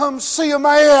said, come see a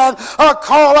man,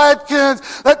 Carl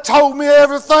Atkins, that told me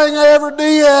everything I ever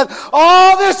did.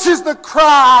 Oh, this is the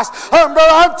Christ. Brother,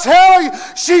 I'm telling you,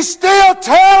 she's still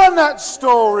telling that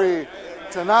story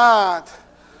tonight.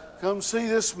 Come see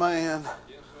this man.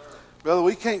 Brother,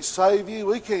 we can't save you.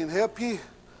 We can't help you.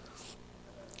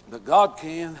 But God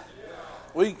can.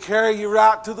 We can carry you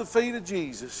right to the feet of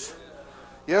Jesus.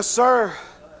 Yes, sir.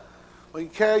 We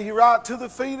can carry you right to the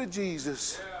feet of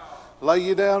Jesus. Lay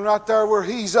you down right there where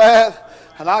He's at.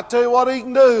 And I tell you what He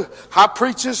can do. I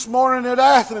preached this morning at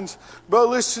Athens. But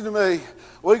listen to me.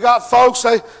 We got folks,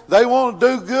 they want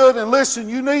to do good. And listen,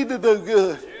 you need to do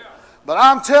good. But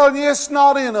I'm telling you, it's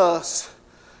not in us.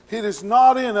 It is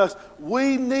not in us.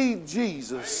 We need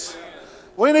Jesus.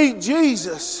 We need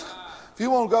Jesus. If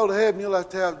you want to go to heaven, you'll have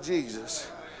to have Jesus.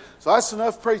 So that's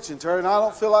enough preaching, Terry. And I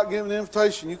don't feel like giving an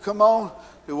invitation. You come on,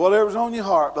 do whatever's on your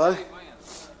heart, buddy.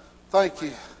 Thank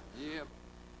you.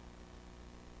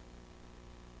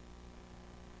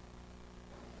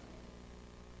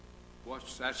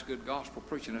 That's good gospel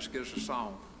preaching. Let's get us a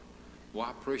song. Well,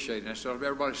 I appreciate it. So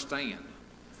everybody stand.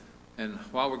 And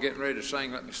while we're getting ready to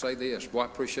sing, let me say this. Boy, I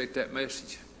appreciate that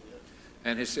message.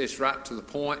 And it's right to the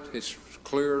point. It's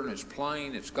clear and it's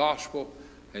plain. It's gospel.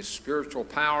 It's spiritual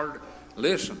powered.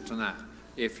 Listen tonight.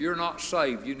 If you're not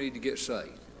saved, you need to get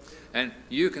saved. And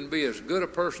you can be as good a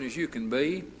person as you can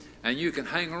be, and you can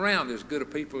hang around as good a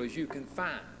people as you can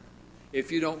find.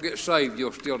 If you don't get saved,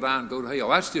 you'll still die and go to hell.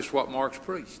 That's just what Mark's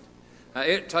preached.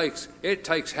 It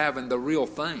takes having the real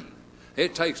thing.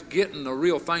 It takes getting the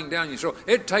real thing down your soul.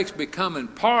 It takes becoming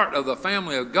part of the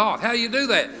family of God. How do you do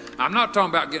that? I'm not talking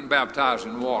about getting baptized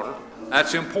in water.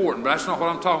 That's important, but that's not what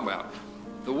I'm talking about.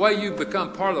 The way you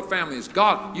become part of the family is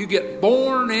God. You get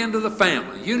born into the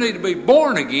family. You need to be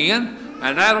born again,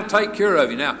 and that'll take care of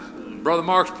you. Now, Brother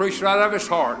Mark's preached right out of his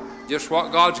heart just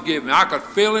what God's given me. I could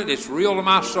feel it. It's real to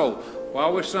my soul.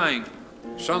 While we're saying,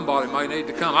 somebody may need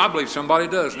to come. I believe somebody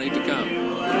does need to come.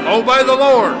 Obey the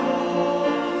Lord.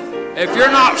 If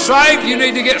you're not saved, you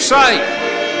need to get saved.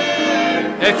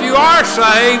 If you are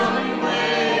saved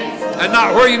and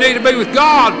not where you need to be with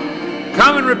God,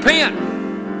 come and repent.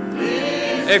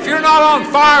 If you're not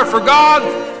on fire for God,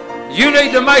 you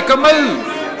need to make a move.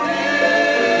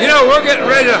 You know, we're getting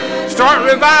ready to start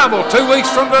revival 2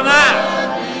 weeks from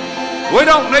tonight. We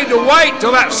don't need to wait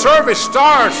till that service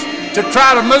starts to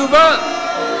try to move up.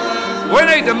 We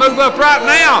need to move up right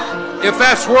now if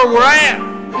that's where we're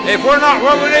at. If we're not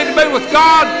where we need to be with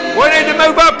God, we need to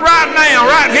move up right now,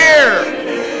 right here.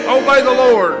 Obey the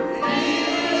Lord.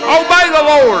 Obey the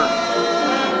Lord.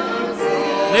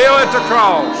 Kneel at the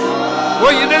cross.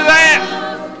 Will you do that?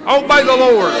 Obey the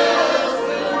Lord.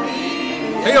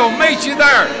 He'll meet you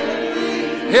there.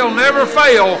 He'll never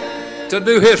fail to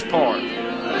do His part.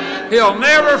 He'll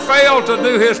never fail to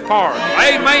do His part.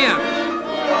 Amen.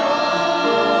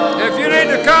 If you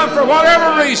need to come for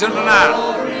whatever reason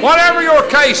tonight, whatever your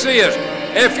case is,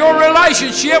 if your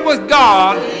relationship with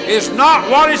God is not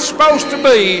what it's supposed to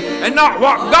be and not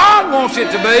what God wants it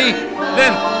to be,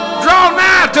 then draw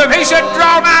nigh to Him. He said,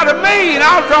 draw nigh to me and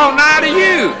I'll draw nigh to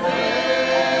you.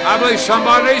 I believe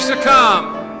somebody needs to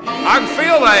come. I can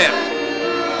feel that.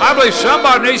 I believe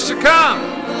somebody needs to come.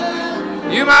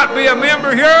 You might be a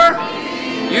member here.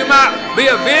 You might be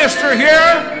a visitor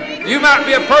here. You might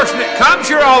be a person that comes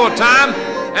here all the time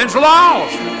and's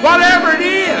lost. Whatever it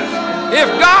is. If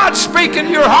God's speaking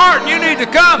to your heart and you need to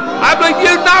come, I believe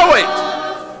you know it.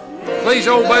 Please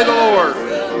obey the Lord.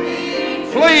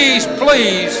 Please,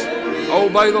 please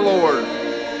obey the Lord.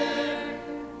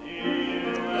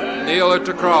 Kneel at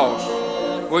the cross.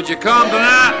 Would you come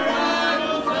tonight?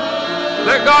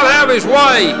 Let God have His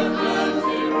way.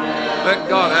 Let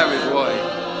God have His way.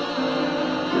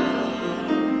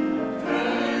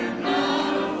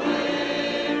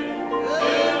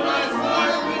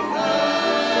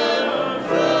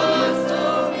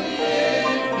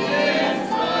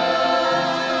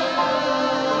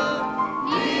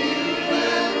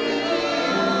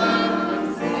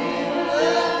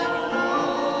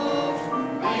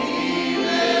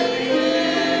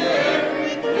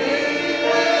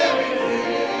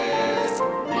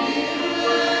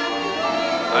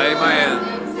 Amen.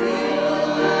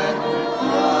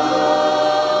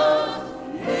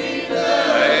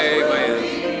 Amen.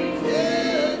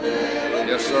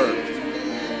 Yes, sir.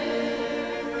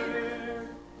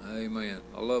 Amen.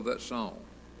 I love that song.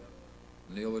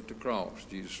 Kneel at the cross.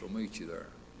 Jesus will meet you there.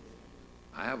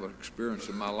 I have an experience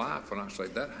in my life when I say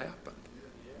that happened.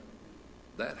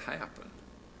 That happened.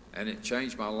 And it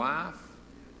changed my life.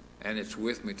 And it's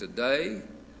with me today.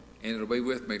 And it'll be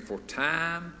with me for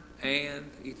time and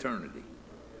eternity.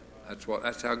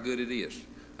 That's how good it is.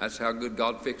 That's how good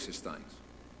God fixes things.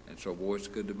 And so, boy, it's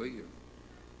good to be here.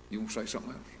 You want to say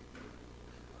something else?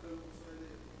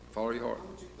 Follow your heart.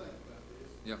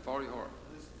 Yeah, follow your heart.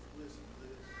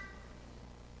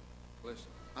 Listen.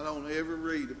 I don't ever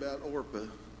read about Orpah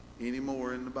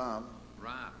anymore in the Bible.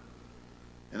 Right.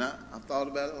 And I thought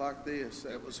about it like this.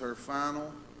 That was her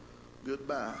final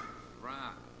goodbye.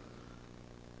 Right.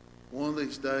 One of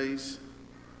these days,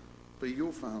 be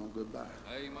your final goodbye.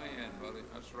 Amen, buddy.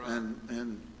 That's right.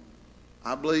 And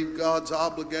I believe God's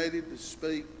obligated to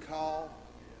speak, call,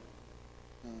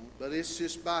 but it's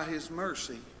just by His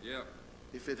mercy. Yep.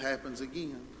 If it happens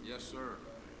again. Yes, sir.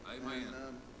 Amen.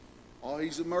 And,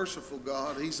 He's a merciful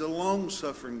God. He's a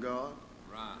long-suffering God.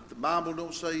 Right. The Bible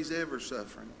don't say He's ever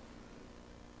suffering,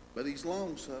 but He's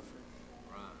long-suffering.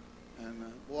 Right. And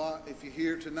boy, if you're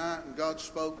here tonight and God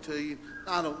spoke to you,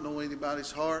 I don't know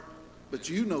anybody's heart, but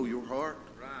you know your heart.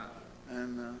 Right.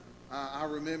 And I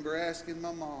remember asking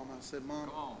my mom. I said, "Mom,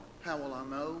 how will I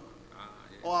know?"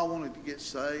 Yeah. Oh, I wanted to get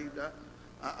saved.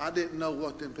 I didn't know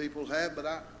what them people had, but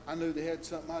I knew they had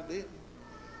something I didn't.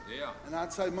 Yeah. And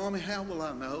I'd say, "Mommy, how will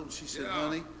I know?" And she said,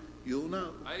 "Honey, you'll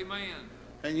know." Amen.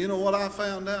 And you know what I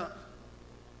found out?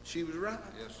 She was right.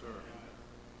 Yes, sir.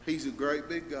 He's a great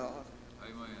big God.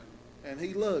 Amen. And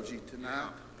He loves you tonight. Yeah.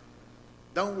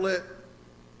 Don't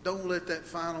let that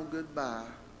final goodbye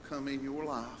come in your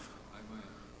life.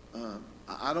 Amen.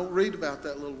 I don't read about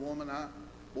that little woman.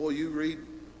 Boy, you read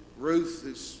Ruth,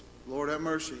 this, Lord have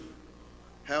mercy,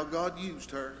 how God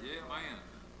used her. Yeah,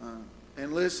 man.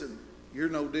 And listen, you're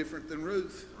no different than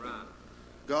Ruth. Right.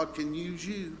 God can use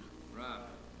you. Right.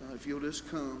 If you'll just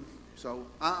come. So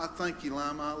I thank you,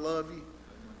 Lima. I love you.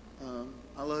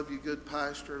 I love you, good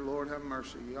pastor. Lord have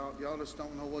mercy. Y'all just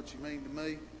don't know what you mean to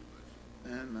me.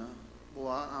 And boy,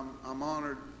 I'm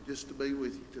honored just to be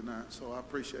with you tonight. So I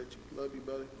appreciate you. Love you,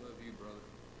 buddy. Love you, brother.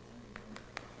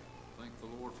 Thank the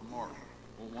Lord for Mark.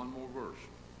 Well, one more verse.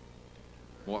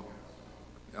 What?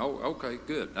 Oh, okay,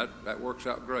 good. That works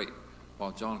out great.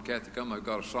 While John and Kathy come, they've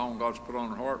got a song God's put on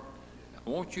their heart. I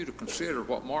want you to consider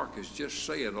what Mark has just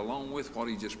said along with what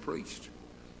he just preached.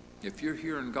 If you're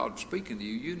hearing God speaking to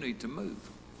you, you need to move.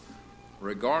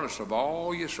 Regardless of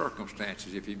all your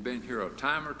circumstances, if you've been here a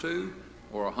time or two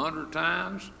or 100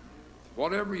 times,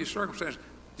 whatever your circumstances,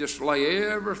 just lay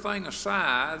everything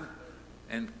aside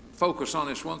and focus on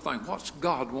this one thing. What's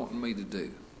God wanting me to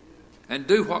do? And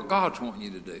do what God's wanting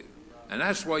you to do. And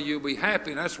that's why you'll be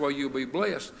happy and that's why you'll be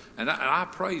blessed. And I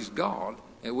praise God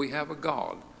that we have a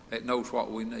God that knows what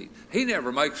we need. He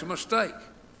never makes a mistake.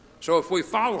 So if we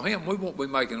follow Him, we won't be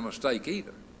making a mistake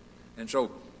either. And so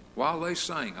while they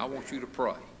sing, I want you to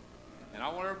pray. And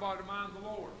I want everybody to mind the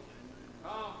Lord.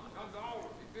 Come to the altar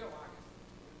if you feel like it.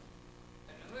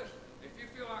 And listen, if you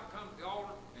feel like coming to the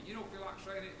altar and you don't feel like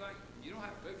saying anything, you don't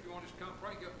have to. If you want to just come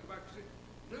pray, get up and go back and sit.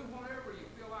 Do whatever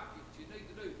you feel like you need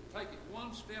to do. Take it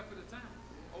one step at a time.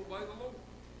 Obey the Lord.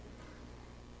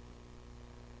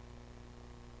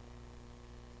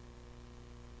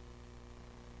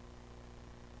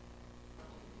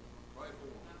 Pray for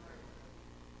them.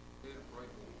 Yeah, pray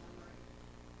for them.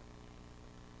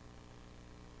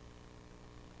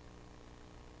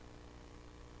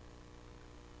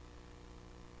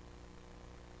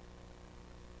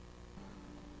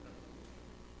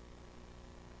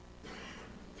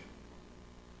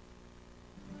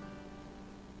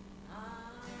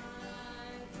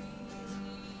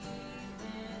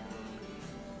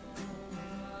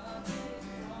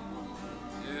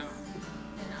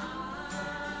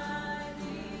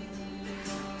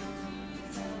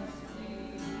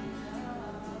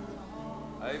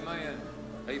 Amen.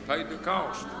 He paid the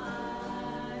cost.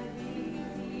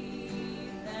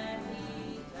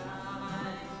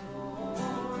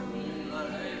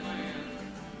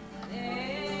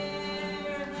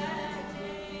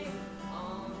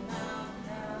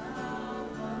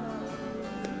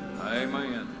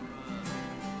 Amen.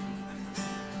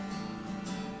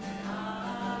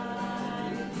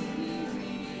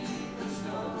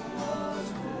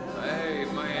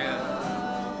 Amen.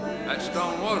 That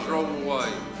stone was rolled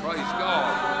away. Praise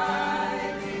God.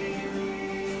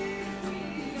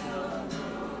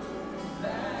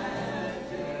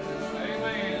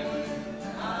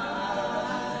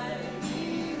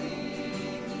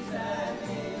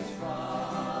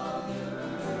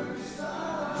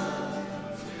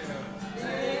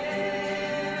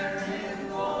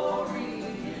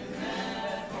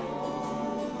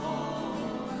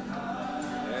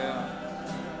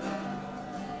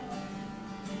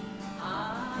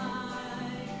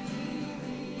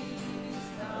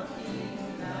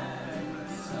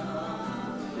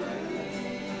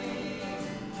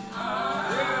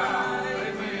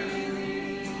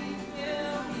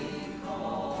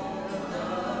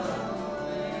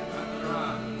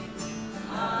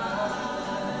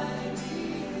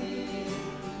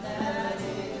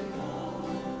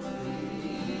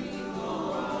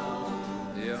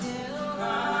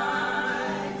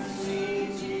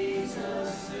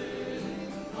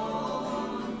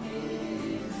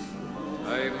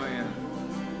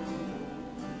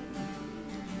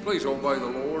 Please obey the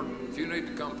Lord. If you need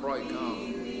to come pray,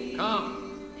 come.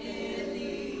 Come. Yeah,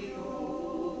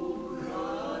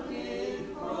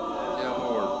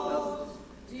 Lord.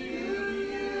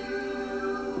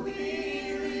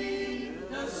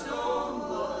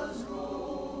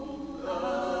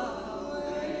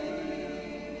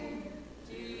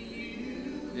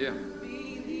 Yeah.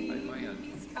 Amen.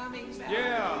 He's coming back.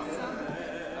 Yeah.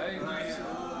 Amen.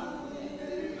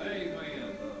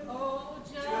 Amen. Oh,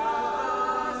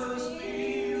 just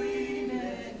believe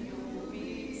and you'll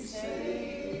be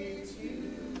saved tonight.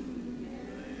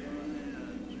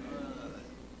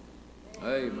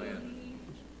 Amen.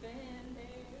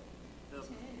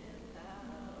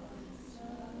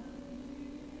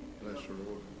 Bless the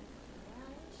Lord.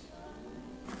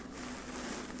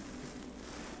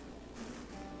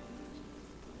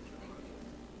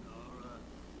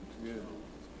 Good.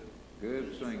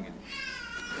 Good singing.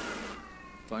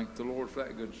 Thank the Lord for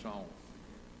that good song.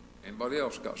 Anybody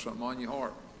else got something on your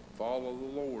heart? Follow the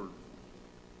Lord.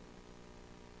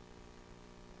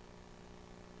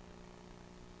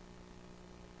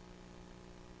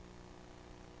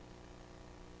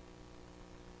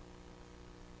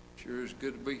 Sure is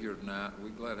good to be here tonight. We're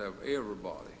glad to have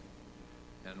everybody.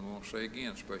 And we want to say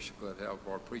again, especially glad to have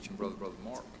our preaching brother, Brother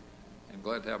Mark, and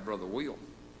glad to have Brother Will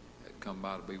that come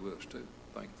by to be with us too.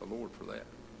 Thank the Lord for that.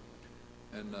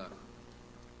 And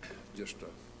just a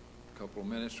couple of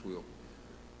minutes, we'll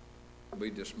be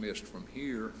dismissed from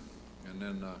here. And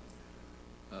then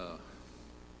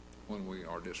when we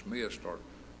are dismissed, our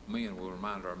men will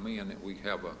remind our men that we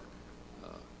have a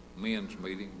men's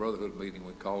meeting, brotherhood meeting,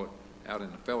 we call it, out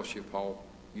in the fellowship hall.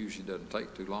 Usually doesn't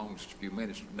take too long, just a few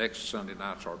minutes. Next Sunday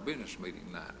night's our business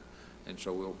meeting night. And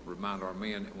so we'll remind our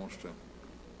men that wants to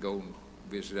go and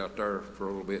visit out there for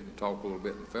a little bit and talk a little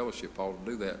bit in the fellowship hall to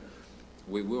do that.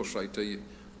 We will say to you,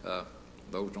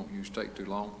 those don't usually take too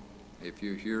long. If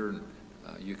you're here and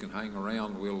you can hang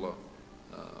around, we'll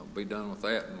be done with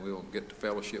that, and we'll get to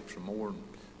fellowship some more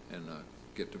and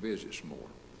get to visit some more.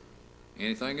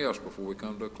 Anything else before we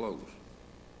come to a close?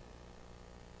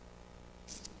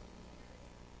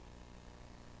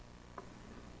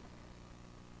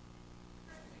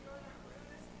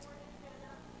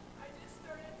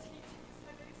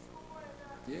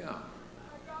 Yeah.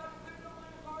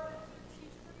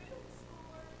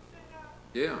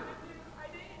 Yeah. I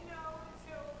didn't know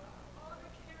until all the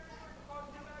kids were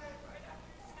talking about it right after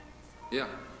Sunday school. Yeah.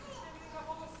 And then the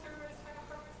whole service, my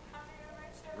heart was pounding on my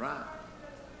chest. Right.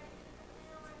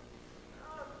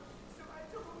 So I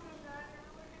told them that they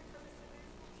were looking for the Sunday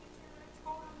school teacher, and I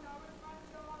told them that was my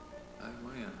job. And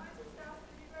Amen. I just asked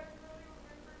that you guys really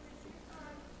remember me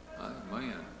sometimes.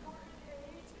 Amen.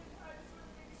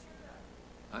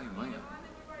 Amen.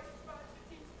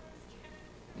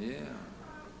 Yeah.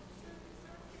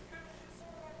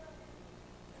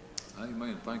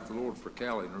 Amen. Thank the Lord for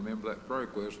Callie. And remember that prayer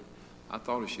request. I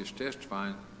thought as she was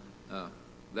testifying,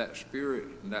 that spirit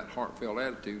and that heartfelt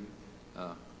attitude,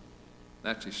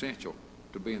 that's essential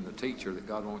to being the teacher that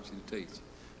God wants you to teach.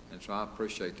 And so I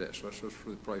appreciate that. So let's just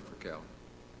really pray for Callie.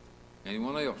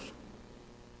 Anyone else?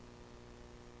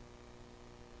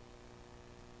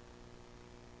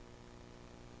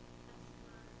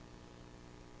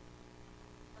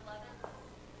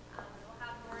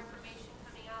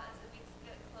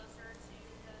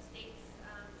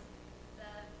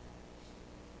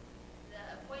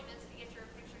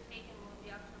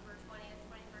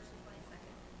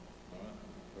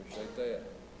 Appreciate that.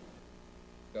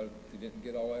 If you didn't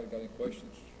get all that, got any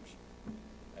questions, just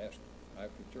ask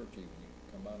after church evening. You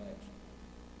can come by and ask.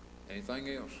 Anything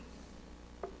else?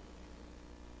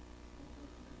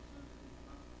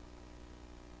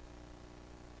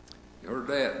 You heard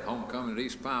that. Homecoming at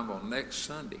East Pineville next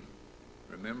Sunday.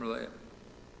 Remember that.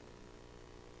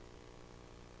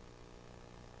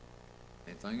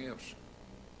 Anything else?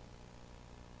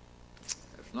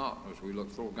 If not, as we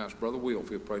look forward, guys, Brother Will, if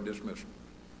he'll pray dismissal.